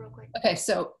those two real quick? Okay,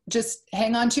 so just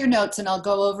hang on to your notes and I'll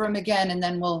go over them again, and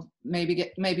then we'll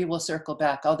maybe we'll circle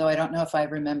back, although I don't know if I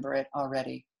remember it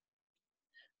already.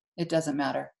 It doesn't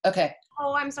matter. Okay.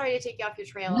 Oh, I'm sorry to take you off your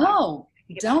trail. No,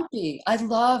 don't be. I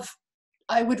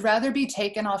would rather be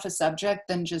taken off a subject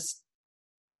than just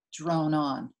drone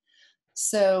on.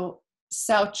 So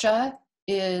Saucha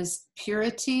is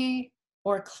purity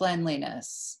or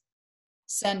cleanliness.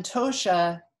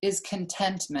 Santosha is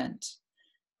contentment.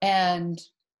 And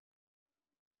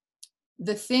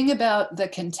the thing about the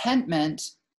contentment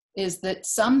is that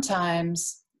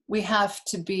sometimes we kind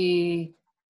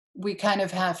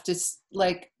of have to,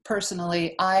 like,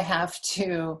 personally, I have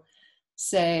to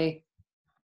say,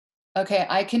 okay,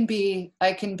 I can be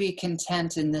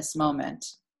content in this moment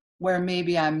where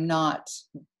maybe I'm not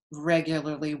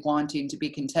regularly wanting to be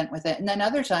content with it. And then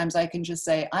other times I can just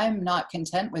say, I'm not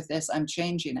content with this, I'm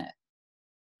changing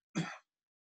it.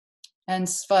 And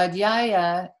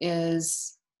svadhyaya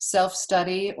is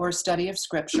self-study or study of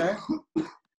scripture.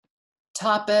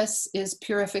 Tapas is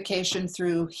purification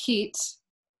through heat,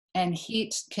 and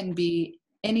heat can be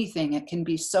anything. It can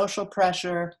be social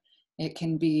pressure, it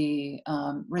can be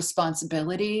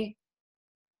responsibility,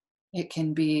 it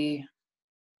can be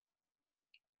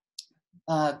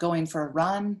going for a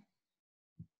run.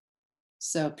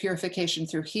 So purification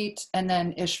through heat. And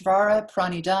then Ishvara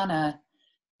Pranidhana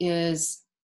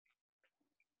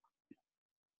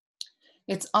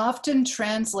it's often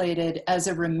translated as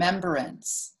a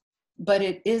remembrance, but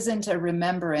it isn't a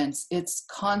remembrance. It's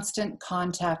constant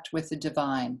contact with the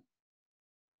divine.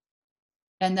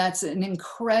 And that's an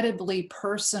incredibly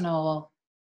personal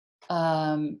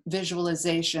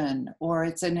visualization, or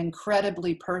it's an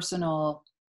incredibly personal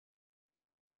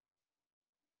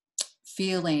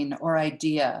feeling or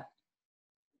idea.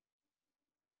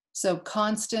 So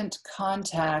constant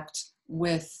contact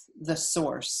with the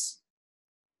source.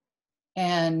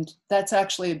 And that's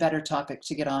actually a better topic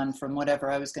to get on from whatever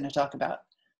I was going to talk about.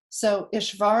 So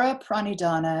Ishvara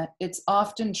Pranidhana, it's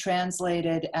often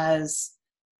translated as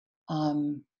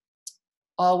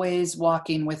always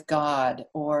walking with God,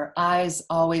 or eyes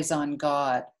always on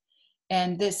God.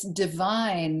 And this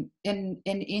divine, in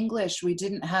English, we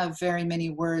didn't have very many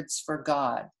words for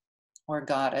God or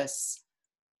goddess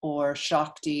or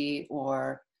Shakti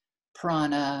or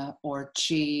prana or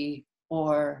chi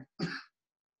or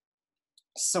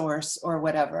source or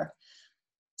whatever.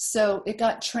 So it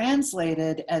got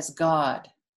translated as God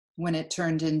when it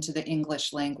turned into the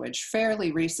English language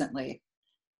fairly recently.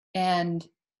 And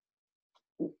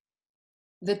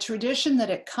the tradition that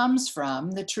it comes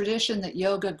from, the tradition that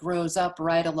yoga grows up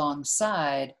right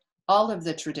alongside, all of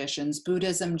the traditions,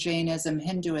 Buddhism, Jainism,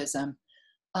 Hinduism,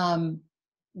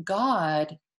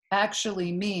 God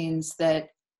actually means that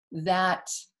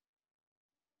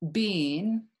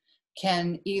being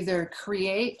can either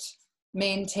create,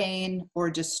 maintain,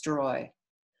 or destroy.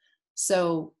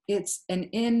 So it's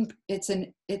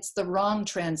the wrong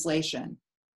translation.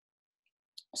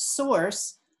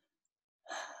 Source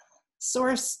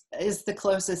is the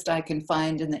closest I can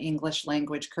find in the English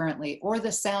language currently, or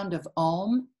the sound of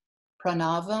Om,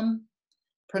 Pranavam.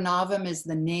 Pranavam is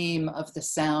the name of the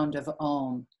sound of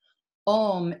Om.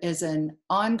 Om is an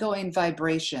ongoing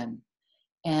vibration,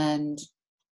 and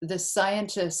the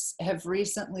scientists have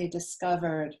recently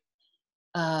discovered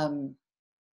the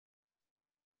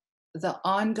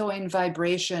ongoing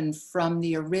vibration from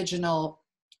the original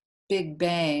Big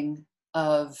Bang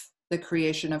of the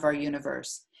creation of our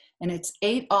universe. And it's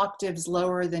 8 octaves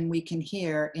lower than we can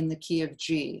hear in the key of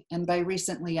G. And by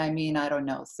recently, I mean, I don't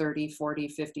know, 30, 40,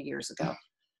 50 years ago.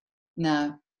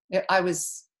 No, I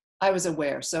was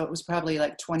aware. So it was probably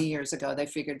like 20 years ago they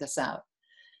figured this out.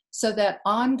 So that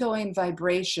ongoing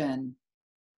vibration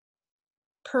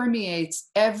permeates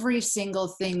every single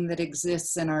thing that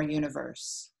exists in our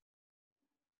universe.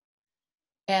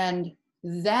 And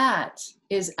that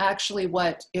is actually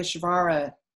what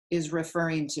Ishvara is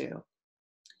referring to.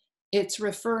 It's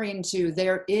referring to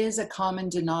there is a common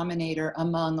denominator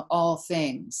among all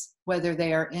things, whether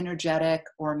they are energetic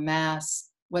or mass,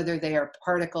 whether they are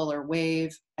particle or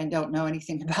wave. I don't know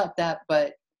anything about that,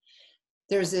 but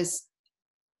there's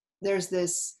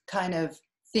this kind of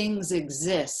things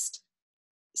exist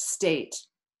state,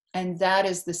 and that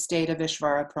is the state of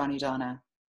Ishvara Pranidhana.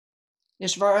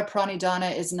 Ishvara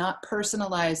Pranidhana is not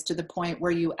personalized to the point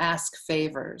where you ask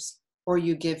favors or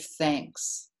you give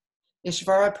thanks.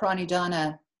 Ishvara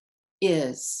Pranidhana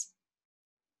is,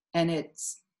 and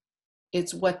it's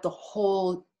what the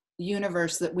whole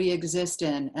universe that we exist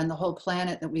in and the whole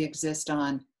planet that we exist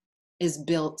on is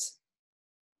built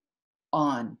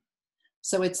on.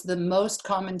 So it's the most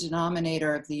common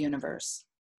denominator of the universe.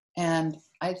 And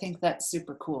I think that's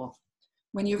super cool.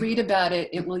 When you read about it,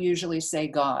 it will usually say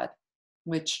God,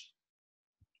 which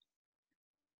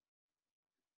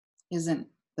isn't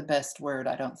the best word,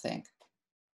 I don't think.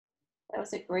 That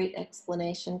was a great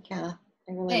explanation, Kath.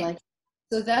 I really like it.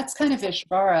 So that's kind of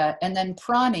Ishvara. And then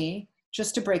Prani,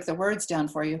 just to break the words down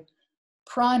for you,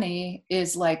 Prani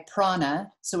is like prana,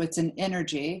 so it's an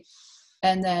energy.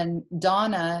 And then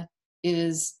Dana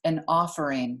is an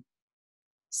offering.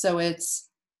 So it's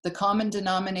the common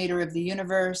denominator of the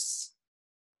universe,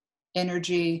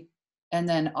 energy, and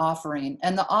then offering.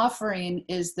 And the offering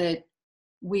is that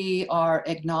we are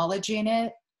acknowledging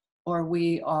it, or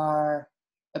we are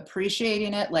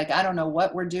appreciating it. Like, I don't know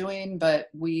what we're doing, but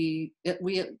we at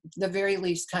the very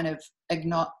least kind of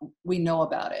we know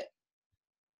about it.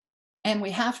 And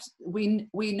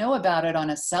we know about it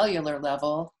on a cellular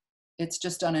level. It's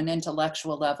just on an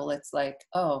intellectual level. It's like,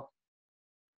 oh,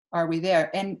 are we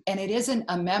there? And it isn't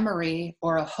a memory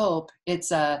or a hope.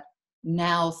 It's a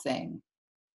now thing.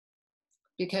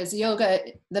 Because yoga,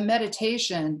 the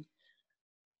meditation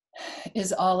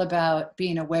is all about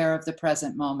being aware of the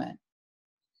present moment.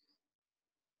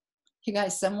 You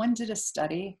guys, someone did a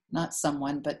study, not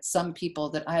someone, but some people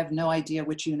that I have no idea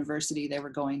which university they were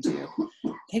going to.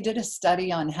 They did a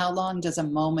study on how long does a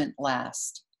moment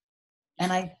last.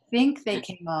 And I think they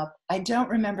came up, I don't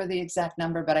remember the exact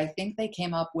number, but I think they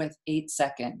came up with 8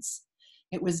 seconds.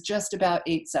 It was just about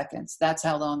 8 seconds. That's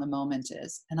how long a moment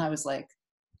is. And I was like,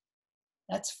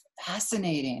 that's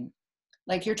fascinating.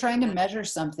 Like, you're trying to measure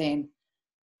something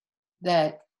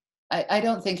that I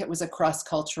don't think it was a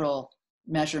cross-cultural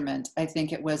measurement. I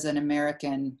think it was an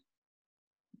American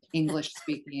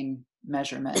English-speaking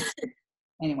measurement.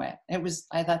 Anyway,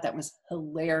 I thought that was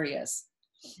hilarious.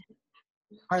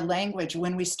 Our language,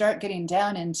 when we start getting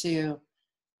down into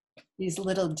these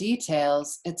little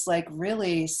details, it's like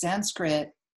really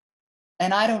Sanskrit,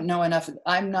 and I don't know enough.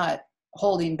 I'm not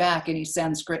holding back any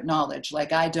Sanskrit knowledge.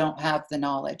 Like, I don't have the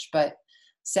knowledge, but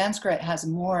Sanskrit has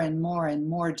more and more and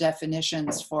more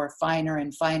definitions for finer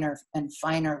and finer and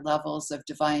finer levels of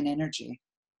divine energy.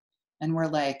 And we're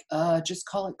like, just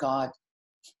call it God.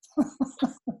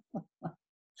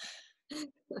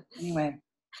 Anyway,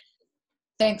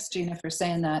 thanks, Gina, for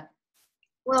saying that.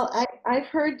 Well, I've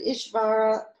heard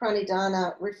Ishvara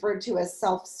Pranidhana referred to as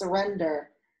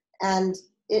self-surrender, and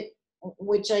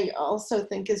which I also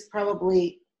think is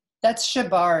probably... That's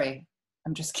Shibari.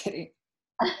 I'm just kidding.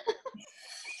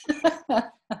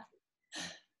 But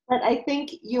I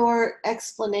think your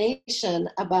explanation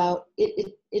about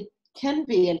it can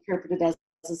be interpreted as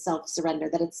a self-surrender,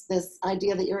 that it's this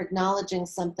idea that you're acknowledging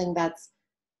something that's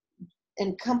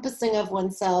encompassing of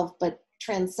oneself, but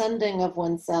transcending of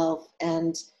oneself,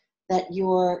 and that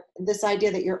this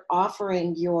idea that you're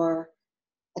offering your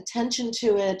attention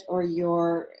to it or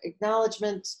your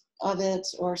acknowledgement of it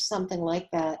or something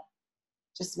like that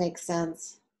just makes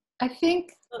sense. I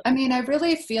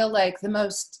really feel like the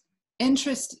most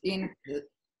interesting,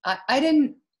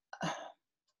 I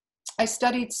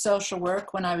studied social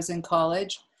work when I was in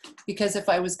college, because if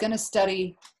I was going to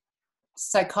study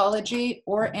psychology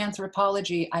or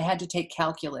anthropology, I had to take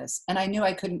calculus, and I knew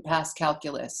I couldn't pass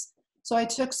calculus. So I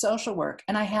took social work,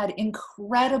 and I had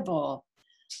incredible,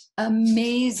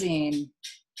 amazing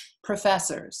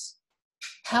professors.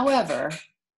 However,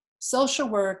 social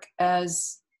work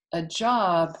as a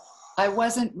job, I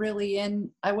wasn't really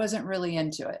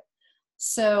into it.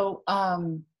 So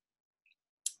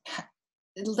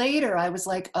later I was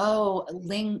like, oh,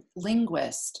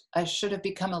 linguist. I should have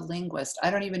become a linguist. I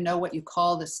don't even know what you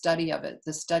call the study of it,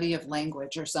 the study of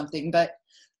language or something. But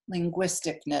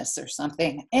linguisticness or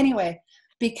something. Anyway,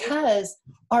 because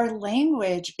our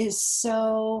language is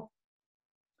so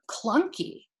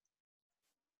clunky.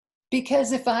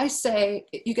 Because if I say,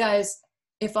 you guys,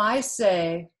 if I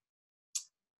say,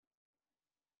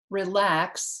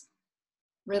 relax,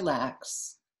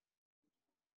 relax,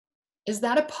 is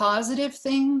that a positive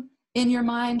thing in your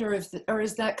mind, or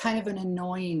is that kind of an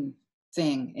annoying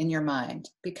thing in your mind?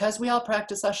 Because we all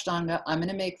practice Ashtanga, I'm going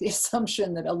to make the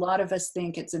assumption that a lot of us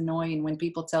think it's annoying when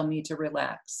people tell me to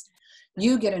relax.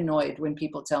 You get annoyed when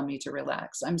people tell me to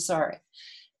relax. I'm sorry.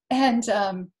 And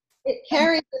it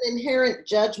carries an inherent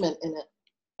judgment in it.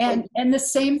 And the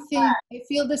same thing, I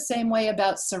feel the same way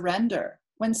about surrender.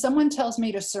 When someone tells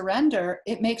me to surrender,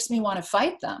 it makes me want to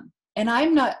fight them. And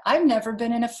I've never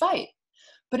been in a fight,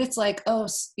 but it's like, oh,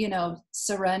 you know,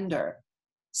 surrender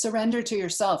to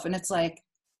yourself. And it's like,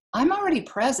 I'm already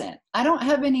present. I don't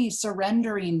have any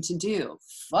surrendering to do.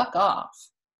 Fuck off.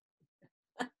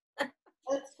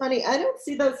 That's funny. I don't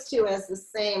see those two as the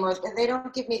same, or they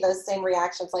don't give me those same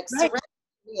reactions. Like right. Surrender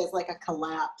to me is like a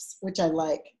collapse, which I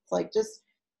like. It's like just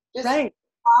right.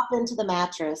 pop into the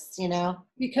mattress, you know?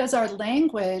 Because our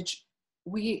language,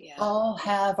 we all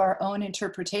have our own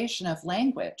interpretation of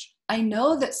language. I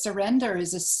know that surrender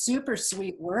is a super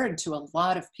sweet word to a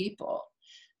lot of people.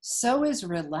 So is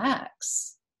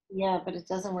relax. Yeah, but it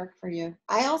doesn't work for you.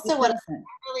 I also I'm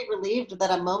really relieved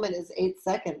that a moment is 8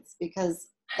 seconds, because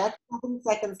that's 7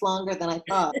 seconds longer than I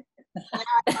thought.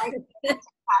 I can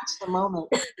catch the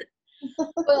moment.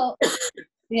 Well,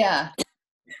 yeah.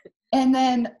 And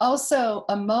then also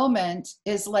a moment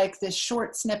is like this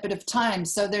short snippet of time.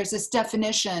 So there's this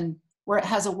definition where it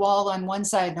has a wall on one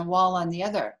side and a wall on the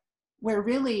other, where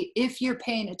really, if you're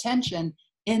paying attention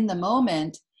in the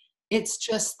moment, it's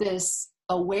just this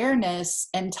awareness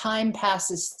and time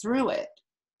passes through it.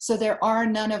 So there are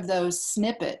none of those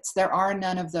snippets. There are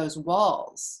none of those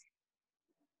walls.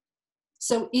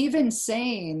 So even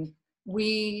saying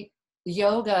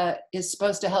yoga is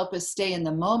supposed to help us stay in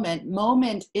the moment.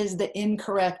 Moment is the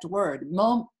incorrect word.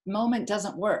 Moment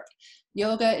doesn't work.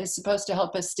 Yoga is supposed to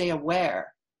help us stay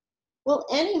aware. Well,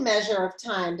 any measure of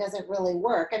time doesn't really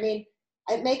work. I mean,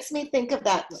 it makes me think of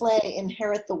that play,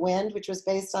 Inherit the Wind, which was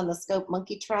based on the Scope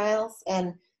Monkey trials.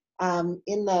 And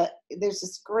there's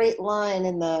this great line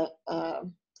in the... I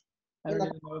don't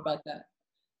even know about that.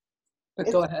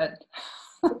 But go ahead.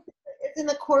 It's in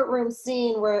the courtroom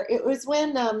scene where it was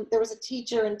when there was a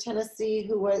teacher in Tennessee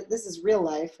who was, this is real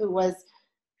life, who was,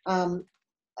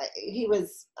 he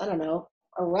was, I don't know,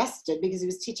 arrested because he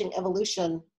was teaching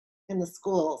evolution in the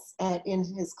schools and in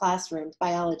his classrooms,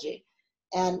 biology.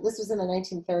 And this was in the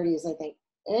 1930s, I think.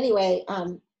 Anyway,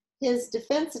 his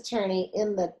defense attorney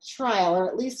in the trial, or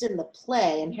at least in the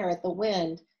play, Inherit the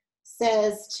Wind,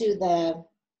 says to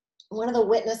one of the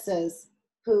witnesses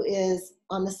who is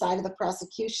on the side of the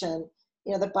prosecution,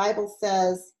 you know, the Bible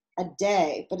says a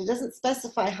day, but it doesn't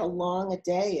specify how long a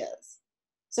day is.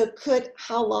 So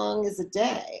how long is a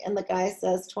day? And the guy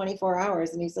says 24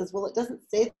 hours. And he says, well, it doesn't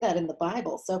say that in the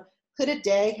Bible. So could a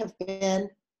day have been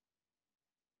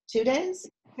 2 days?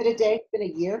 Could a day have been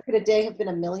a year? Could a day have been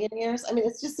 1,000,000 years? I mean,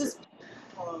 it's just this.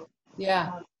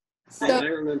 Yeah. I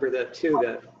remember that too,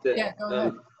 yeah, go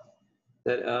ahead.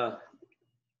 That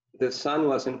the sun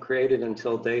wasn't created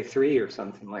until day 3 or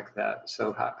something like that.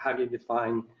 So how do you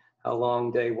define how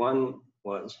long day 1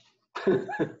 was?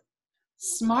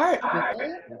 Smart,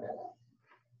 really?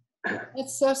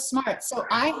 That's so smart. So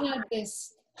I had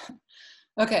this,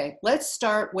 okay, let's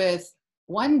start with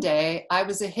one day I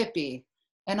was a hippie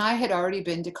and I had already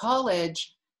been to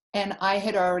college and I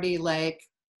had already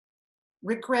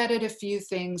regretted a few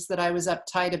things that I was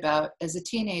uptight about as a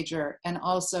teenager and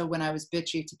also when I was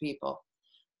bitchy to people.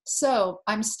 So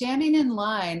I'm standing in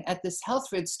line at this health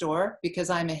food store because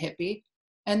I'm a hippie,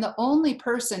 and the only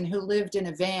person who lived in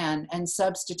a van and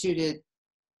substituted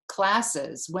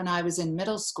classes when I was in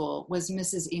middle school was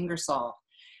Mrs. Ingersoll.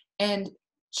 And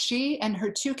she and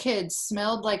her 2 kids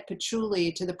smelled like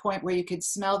patchouli to the point where you could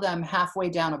smell them halfway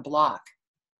down a block.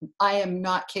 I am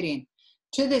not kidding.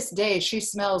 To this day, she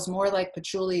smells more like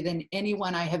patchouli than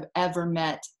anyone I have ever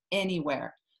met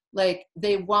anywhere. Like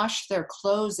they washed their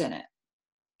clothes in it,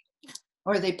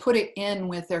 or they put it in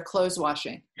with their clothes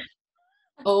washing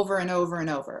over and over and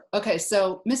over. Okay,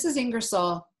 so Mrs.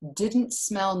 Ingersoll didn't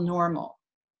smell normal.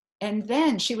 And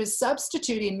then she was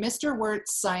substituting Mr.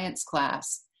 Wirt's science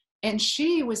class, and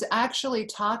she was actually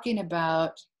talking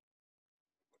about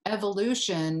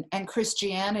evolution and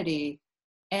Christianity.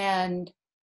 And,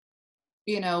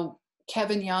 you know,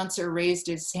 Kevin Yonser raised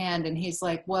his hand and he's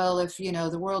like, well, if, you know,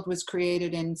 the world was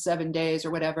created in 7 days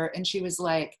or whatever. And she was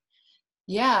like,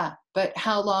 Yeah, but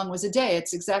how long was a day?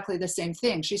 It's exactly the same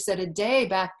thing. She said a day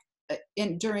back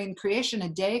during creation, a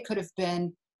day could have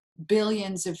been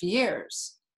billions of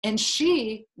years. And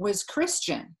she was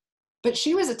Christian, but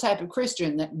she was a type of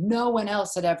Christian that no one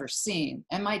else had ever seen.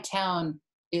 And my town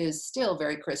is still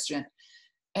very Christian.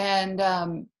 And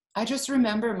I just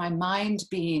remember my mind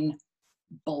being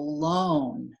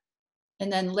blown.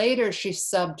 And then later she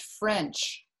subbed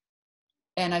French.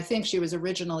 And I think she was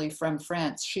originally from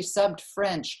France. She subbed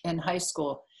French in high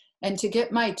school. And to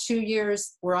get my 2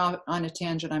 years, we're on a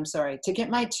tangent, I'm sorry. To get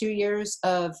my 2 years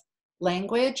of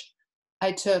language,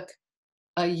 I took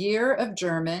a year of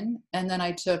German, and then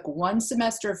I took 1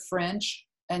 semester of French,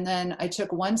 and then I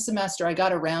took 1 semester, I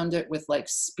got around it with like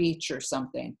speech or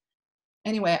something.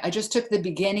 Anyway, I just took the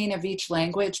beginning of each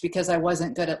language because I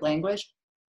wasn't good at language.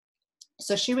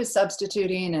 So she was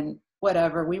substituting and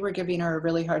whatever, we were giving her a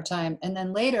really hard time. And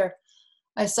then later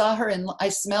I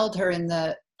smelled her in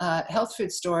the health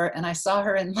food store, and I saw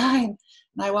her in line,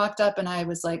 and I walked up and I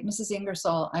was like, Mrs.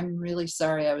 Ingersoll, I'm really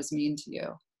sorry I was mean to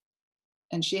you.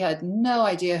 And she had no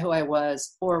idea who I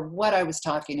was or what I was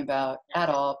talking about at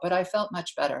all, but I felt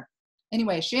much better.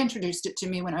 Anyway, she introduced it to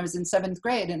me when I was in 7th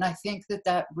grade. And I think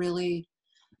that really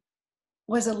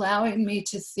was allowing me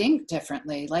to think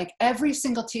differently. Like every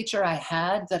single teacher I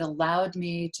had that allowed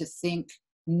me to think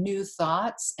new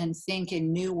thoughts and think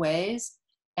in new ways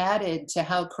added to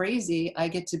how crazy I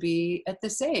get to be at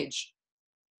this age.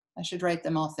 I should write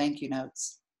them all thank you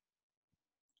notes.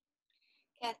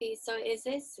 Kathy, so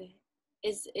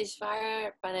is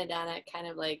Ishvara Pranadhana kind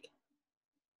of like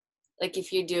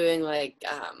if you're doing like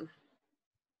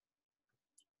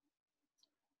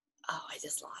I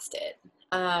just lost it.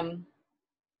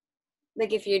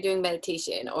 Like if you're doing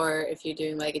meditation, or if you're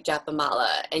doing like a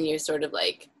japamala and you're sort of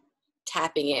like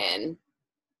tapping in,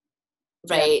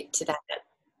 right, to that.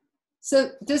 So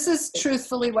this is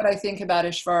truthfully what I think about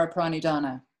Ishvara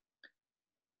Pranidhana.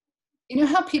 You know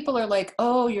how people are like,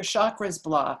 oh, your chakra's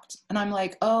blocked. And I'm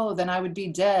like, oh, then I would be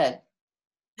dead.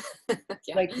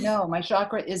 Yeah. Like, no, my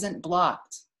chakra isn't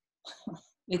blocked.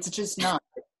 It's just not.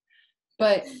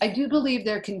 But I do believe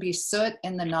there can be soot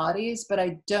in the nadis, but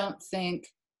I do think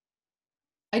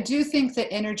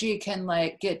the energy can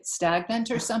like get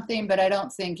stagnant or something, but I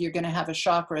don't think you're going to have a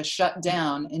chakra shut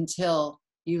down until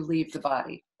you leave the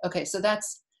body. Okay, so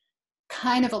that's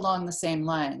kind of along the same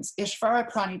lines. Ishvara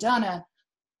Pranidhana,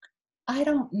 I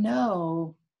don't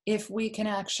know if we can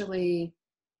actually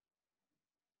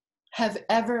have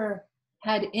ever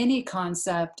had any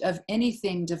concept of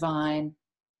anything divine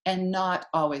and not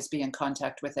always be in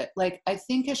contact with it. Like, I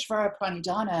think Ishvara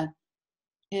Pranidhana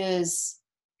is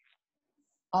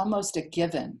almost a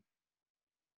given.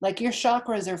 Like your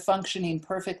chakras are functioning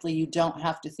perfectly. You don't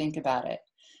have to think about it.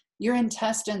 Your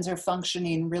intestines are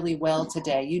functioning really well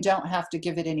today. You don't have to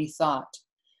give it any thought.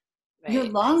 Right. Your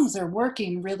lungs are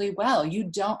working really well. You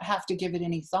don't have to give it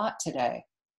any thought today.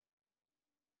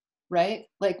 Right?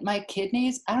 Like my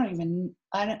kidneys, I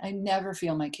never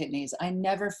feel my kidneys. I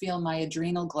never feel my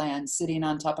adrenal glands sitting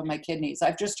on top of my kidneys.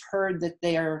 I've just heard that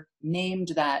they are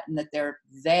named that and that they're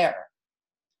there.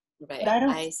 Right. But I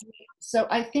don't. So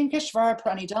I think Ishvara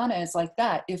Pranidhana is like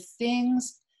that. If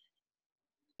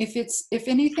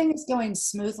anything is going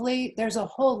smoothly, there's a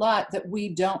whole lot that we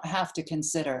don't have to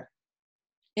consider.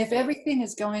 If everything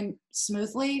is going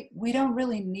smoothly, we don't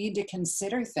really need to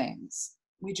consider things.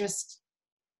 We just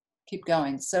keep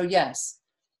going. So yes,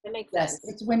 that makes sense.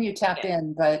 It's when you tap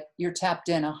in, but you're tapped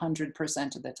in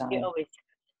 100% of the time. You always,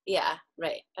 yeah,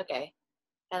 right. Okay,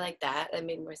 I like that. That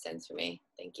made more sense for me.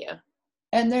 Thank you.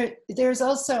 And there's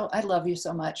also, I love you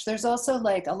so much. There's also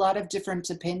like a lot of different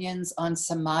opinions on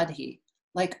samadhi.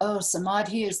 Like, oh,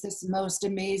 samadhi is this most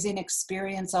amazing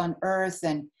experience on earth,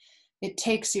 and it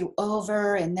takes you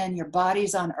over, and then your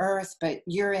body's on earth, but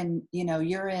you're in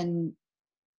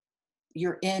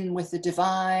with the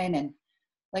divine. And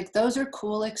like, those are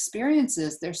cool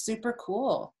experiences. They're super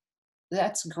cool.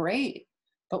 That's great.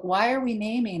 But why are we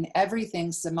naming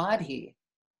everything samadhi?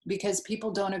 Because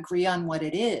people don't agree on what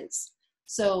it is.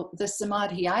 So the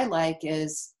samadhi I like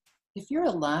is, if you're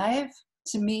alive,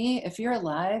 to me, if you're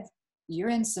alive, you're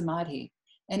in samadhi.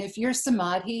 And if your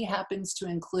samadhi happens to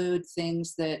include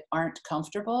things that aren't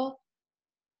comfortable,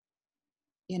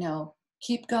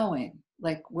 keep going.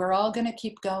 Like, we're all going to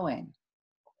keep going.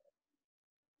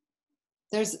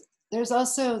 There's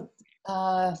also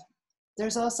like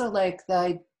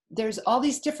there's all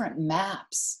these different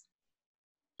maps,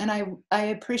 and I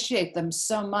appreciate them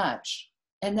so much.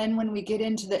 And then when we get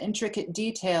into the intricate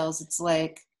details, it's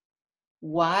like,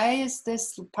 why is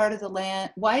this part of the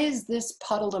land? Why is this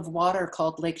puddle of water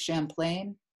called Lake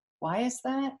Champlain? Why is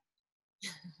that?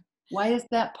 Why is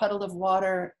that puddle of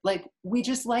water? Like, we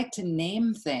just like to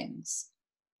name things.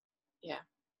 Yeah.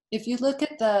 If you look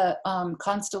at the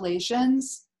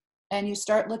constellations and you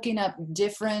start looking up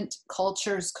different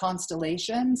cultures'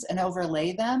 constellations and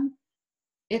overlay them,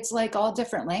 it's like all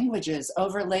different languages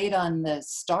overlaid on the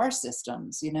star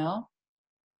systems, you know?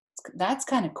 That's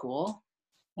kind of cool.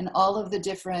 And all of the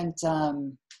different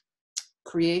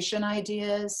creation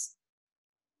ideas.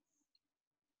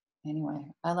 Anyway,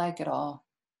 I like it all.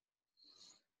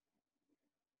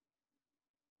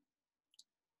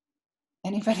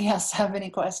 Anybody else have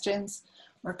any questions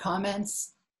or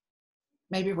comments?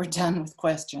 Maybe we're done with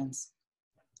questions.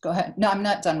 Go ahead. No, I'm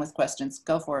not done with questions.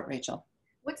 Go for it, Rachel.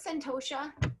 What's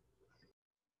Santosha?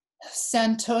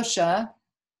 Santosha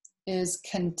is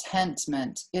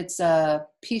contentment. It's a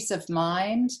peace of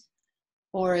mind,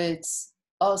 or it's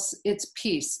also, it's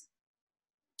peace.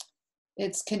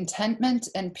 It's contentment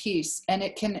and peace, and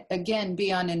it can again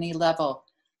be on any level.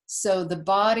 So the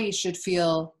body should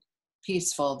feel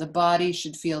peaceful. The body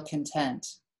should feel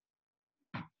content.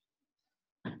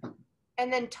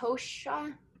 And then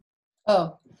Tosha?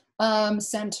 Oh,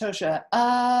 Santosha.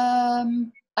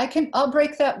 I'll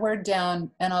break that word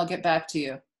down and I'll get back to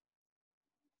you.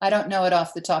 I don't know it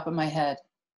off the top of my head.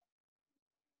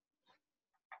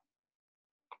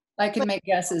 I can make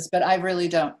guesses, but I really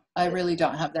don't. I really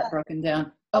don't have that broken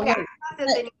down. Oh, Okay, wait. I thought that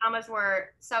the Niyamas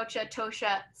were Saucha,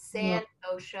 Tosha,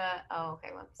 Santosha. Oh, okay.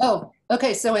 Whoops. Oh,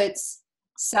 okay. So it's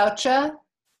Saucha,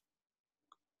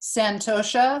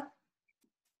 Santosha.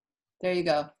 There you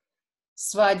go.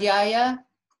 Svadhyaya,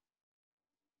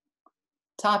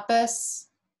 Tapas,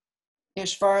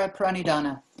 Ishvara,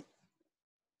 Pranidhana.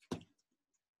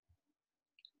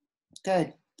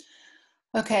 Good.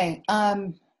 Okay.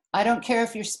 I don't care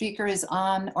if your speaker is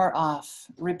on or off.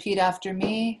 Repeat after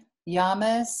me.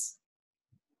 Yamas,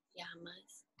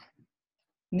 Yamas,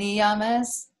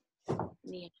 Niyamas,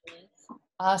 Niyamas,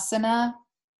 Asana,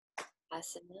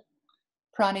 Asana,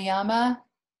 Pranayama,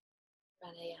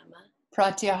 Pranayama,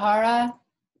 Pratyahara,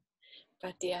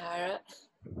 Pratyahara,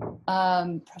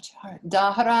 Dharana,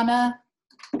 Dharana,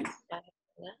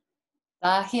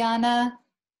 Dhyana,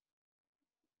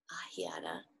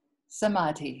 Ahyana,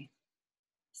 Samadhi.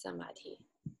 Samadhi,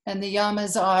 And the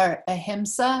yamas are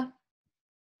ahimsa,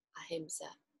 Ahimsa,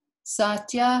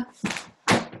 satya,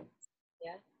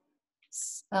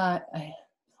 yeah,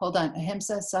 hold on,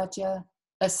 ahimsa, satya,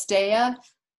 asteya,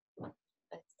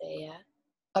 Asteya,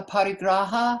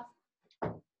 aparigraha,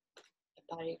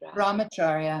 Aparigraha,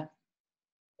 brahmacharya.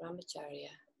 Brahmacharya,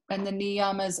 And the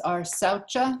niyamas are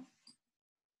saucha,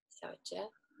 Saucha,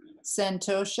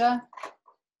 santosha,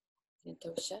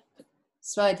 Santosha,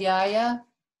 svadhyaya,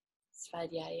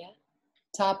 Svadhyaya,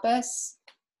 tapas,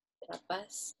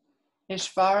 Tapas,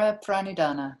 ishvara,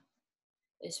 pranidhana.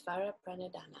 Ishvara,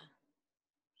 Pranidhana.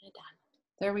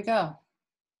 There we go.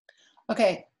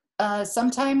 Okay,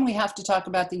 sometime we have to talk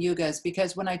about the yugas,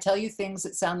 because when I tell you things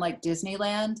that sound like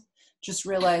Disneyland, just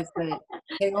realize that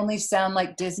they only sound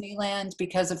like Disneyland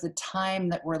because of the time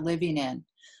that we're living in.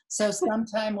 So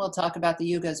sometime we'll talk about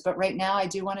the yugas, but right now I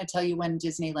do want to tell you one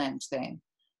Disneyland thing.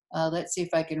 Let's see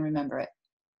if I can remember it.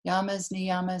 Yamas,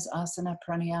 niyamas, asana,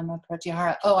 pranayama,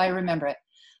 pratyahara. Oh, I remember it.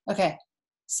 Okay,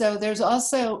 so there's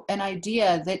also an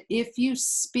idea that if you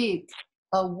speak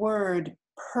a word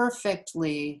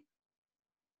perfectly,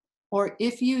 or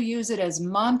if you use it as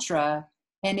mantra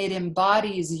and it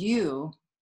embodies you,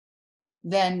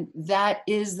 then that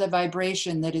is the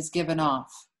vibration that is given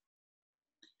off.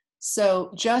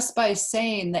 So just by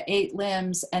saying the 8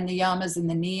 limbs and the yamas and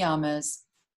the niyamas,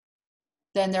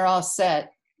 then they're all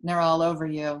set. They're all over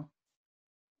you.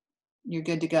 You're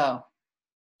good to go.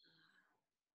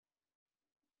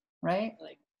 Right?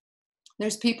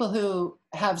 There's people who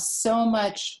have so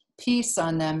much peace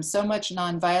on them, so much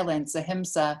nonviolence,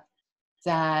 ahimsa,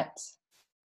 that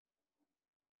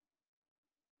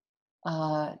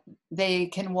they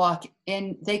can walk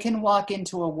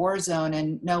into a war zone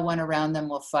and no one around them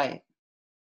will fight.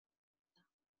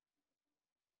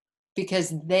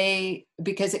 Because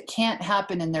it can't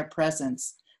happen in their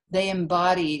presence. They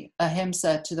embody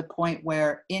ahimsa to the point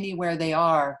where anywhere they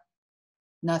are,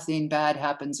 nothing bad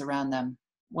happens around them.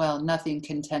 Well, nothing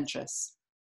contentious.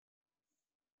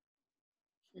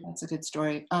 That's a good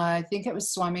story. I think it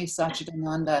was Swami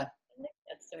Satchidananda.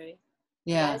 That story.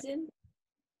 Yeah. Imagine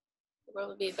the world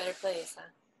would be a better place, huh?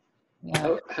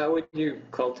 Yeah. How would you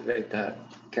cultivate that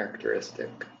characteristic?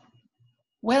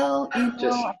 Well,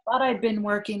 Just- I thought I'd been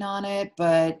working on it,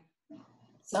 but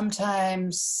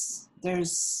sometimes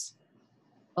there's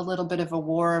a little bit of a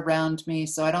war around me,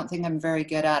 so I don't think I'm very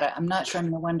good at it. I'm not sure I'm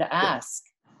the one to ask.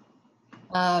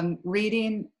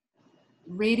 Reading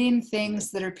reading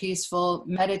things that are peaceful,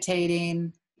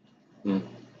 meditating,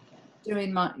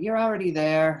 you're already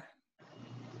there.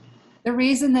 The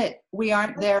reason that we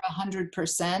aren't there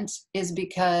 100% is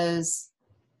because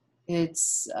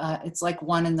it's like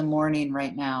 1 a.m.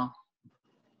 right now.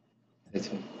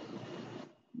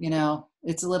 You know,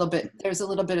 there's a little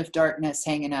bit of darkness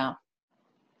hanging out,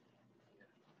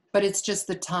 but it's just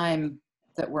the time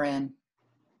that we're in.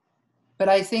 But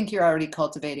I think you're already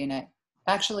cultivating it.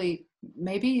 Actually,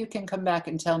 maybe you can come back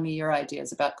and tell me your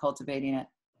ideas about cultivating it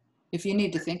if you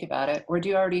need to think about it, or do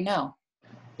you already know?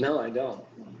 No, I don't.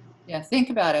 Yeah, think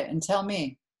about it and tell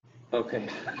me. Okay.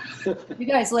 You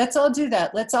guys, let's all do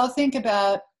that. Let's all think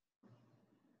about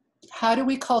how do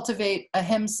we cultivate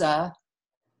ahimsa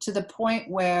to the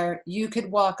point where you could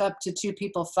walk up to 2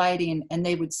 people fighting and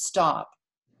they would stop.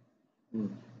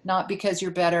 Not because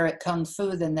you're better at Kung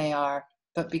Fu than they are,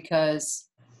 but because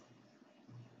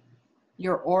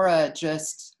your aura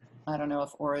just, I don't know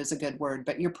if aura is a good word,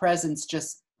 but your presence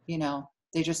just, you know,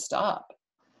 they just stop.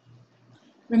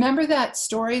 Remember that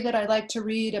story that I like to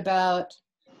read about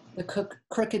the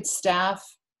crooked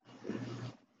staff?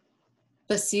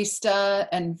 Vasista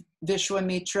and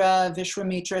Vishwamitra.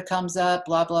 Vishwamitra comes up,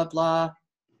 blah, blah, blah.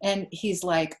 And he's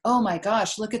like, oh my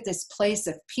gosh, look at this place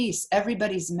of peace.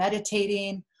 Everybody's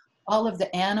meditating. All of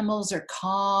the animals are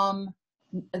calm.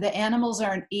 The animals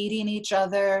aren't eating each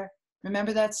other.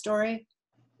 Remember that story?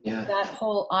 Yeah. That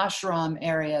whole ashram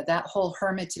area, that whole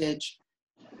hermitage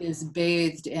is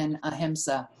bathed in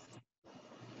ahimsa.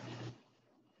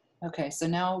 Okay, so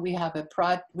now we have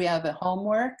a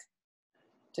homework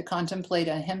to contemplate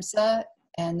ahimsa,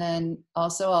 and then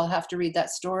also I'll have to read that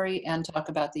story and talk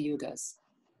about the yugas.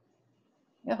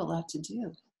 We have a lot to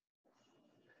do.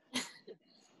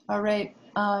 All right,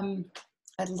 I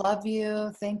love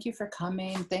you. Thank you for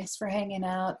coming. Thanks for hanging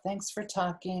out. Thanks for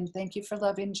talking. Thank you for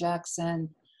loving Jackson.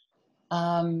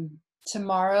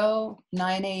 Tomorrow,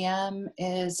 9 a.m.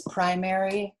 is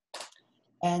primary,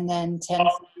 and then 10:30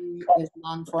 is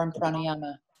long form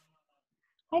pranayama.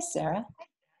 Hi, Sarah.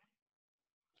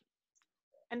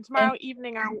 And tomorrow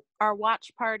evening, our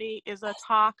watch party is a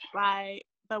talk by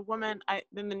the woman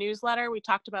in the newsletter. We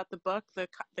talked about the book, The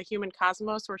Human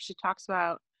Cosmos, where she talks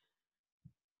about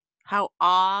how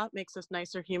awe makes us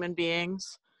nicer human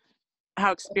beings,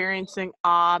 how experiencing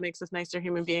awe makes us nicer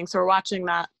human beings. So we're watching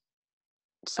that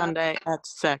Sunday at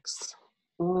 6.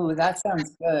 Ooh, that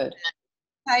sounds good.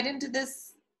 Tied into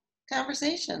this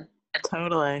conversation.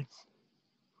 Totally.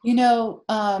 You know,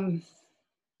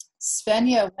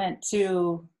 Svenja went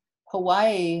to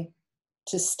Hawaii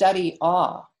to study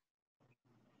awe.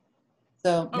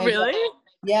 So Oh, really?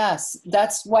 Yes,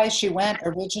 that's why she went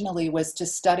originally, was to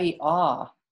study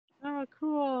awe. Oh,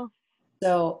 cool.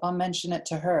 So I'll mention it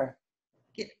to her.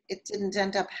 It didn't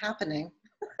end up happening,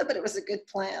 but it was a good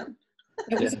plan.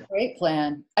 It was a great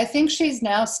plan. I think she's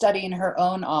now studying her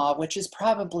own awe, which is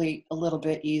probably a little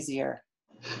bit easier.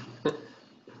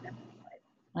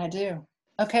 I do.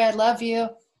 Okay, I love you.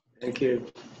 Thank you.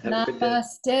 Have a good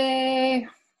day. Namaste.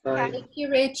 Bye. Thank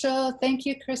you, Rachel. Thank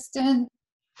you, Kristen.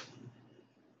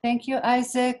 Thank you,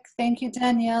 Isaac. Thank you,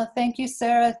 Danielle. Thank you,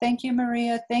 Sarah. Thank you,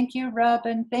 Maria. Thank you,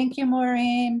 Robin. Thank you,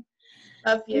 Maureen.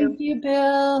 Love you. Thank you,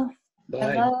 Bill. Bye.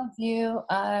 I love you.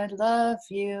 I love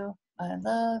you. I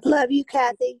love you. Love you,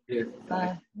 Kathy.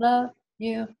 Bye. I love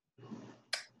you.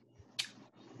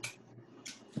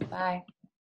 Bye.